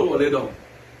gonna pull all it down.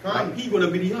 And he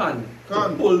gonna be the hand to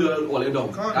pull all it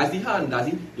down. As the hand, as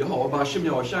the Yahweh Bahashem,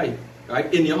 Yahweh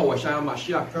right? In Yahweh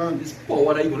Mashiach, this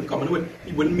power that he gonna come in with,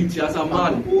 he wouldn't meet you as a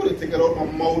man. Oh, they take it out my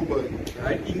mouth, boy.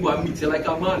 Right? He gonna meet you like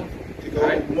a man. Take it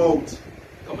out my mouth.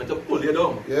 Coming to pull you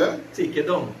down. Take you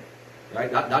down. Right,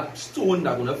 that stone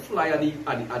that's gonna fly at the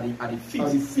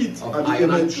feet of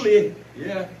iron and clay.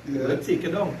 Gonna take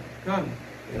it down.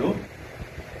 You know.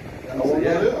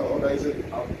 Alright,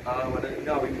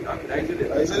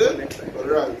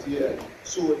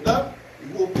 So with that, we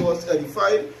hope you was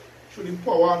edified through the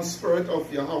power and spirit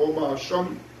of Yahweh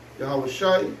Ba'asham, Yahweh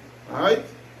Shai. Alright.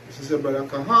 This is your brother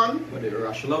Kahan.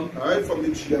 Alright, from the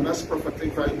GMS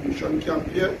Prophetic Vibration Camp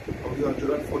here of the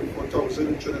 144,000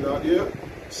 in Trinidad here.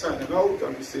 Signing out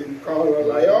and we saying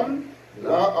Karalayam,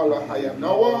 La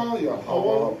Alahayanawa,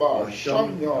 Yahweh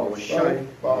Ba'asham, Yahweh Shai,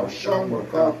 Ba'asham,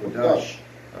 Wakakudash.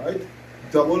 Alright.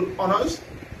 Double honors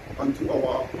unto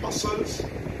our apostles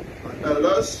and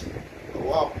elders,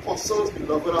 our apostles,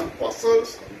 beloved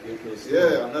apostles,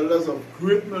 and elders of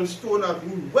Great Millstone that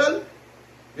rule well.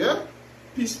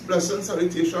 Peace, blessings,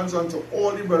 salutations unto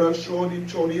all the brothers, Shawty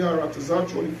Haratazah,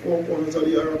 through the 4 corners of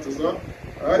the Haratazah.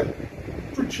 Alright,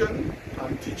 preaching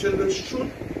and teaching this truth.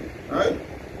 Alright,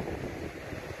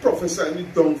 prophesying the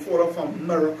downfall of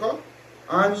America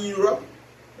and Europe.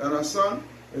 You understand?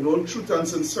 In all truth and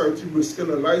sincerity, risking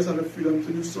the lives and the freedom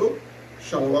to do so.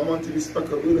 Shalom unto the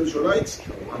speckled Israelites,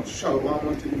 and shalom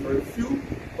unto the very few,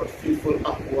 but faithful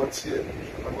upwards here.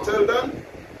 Until then,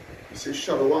 you say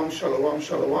shalom, shalom,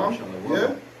 shalom, yeah?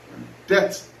 And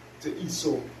death to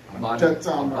Esau, and death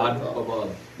to America. Bad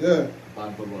bubble. Yeah.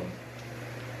 Bad bubble.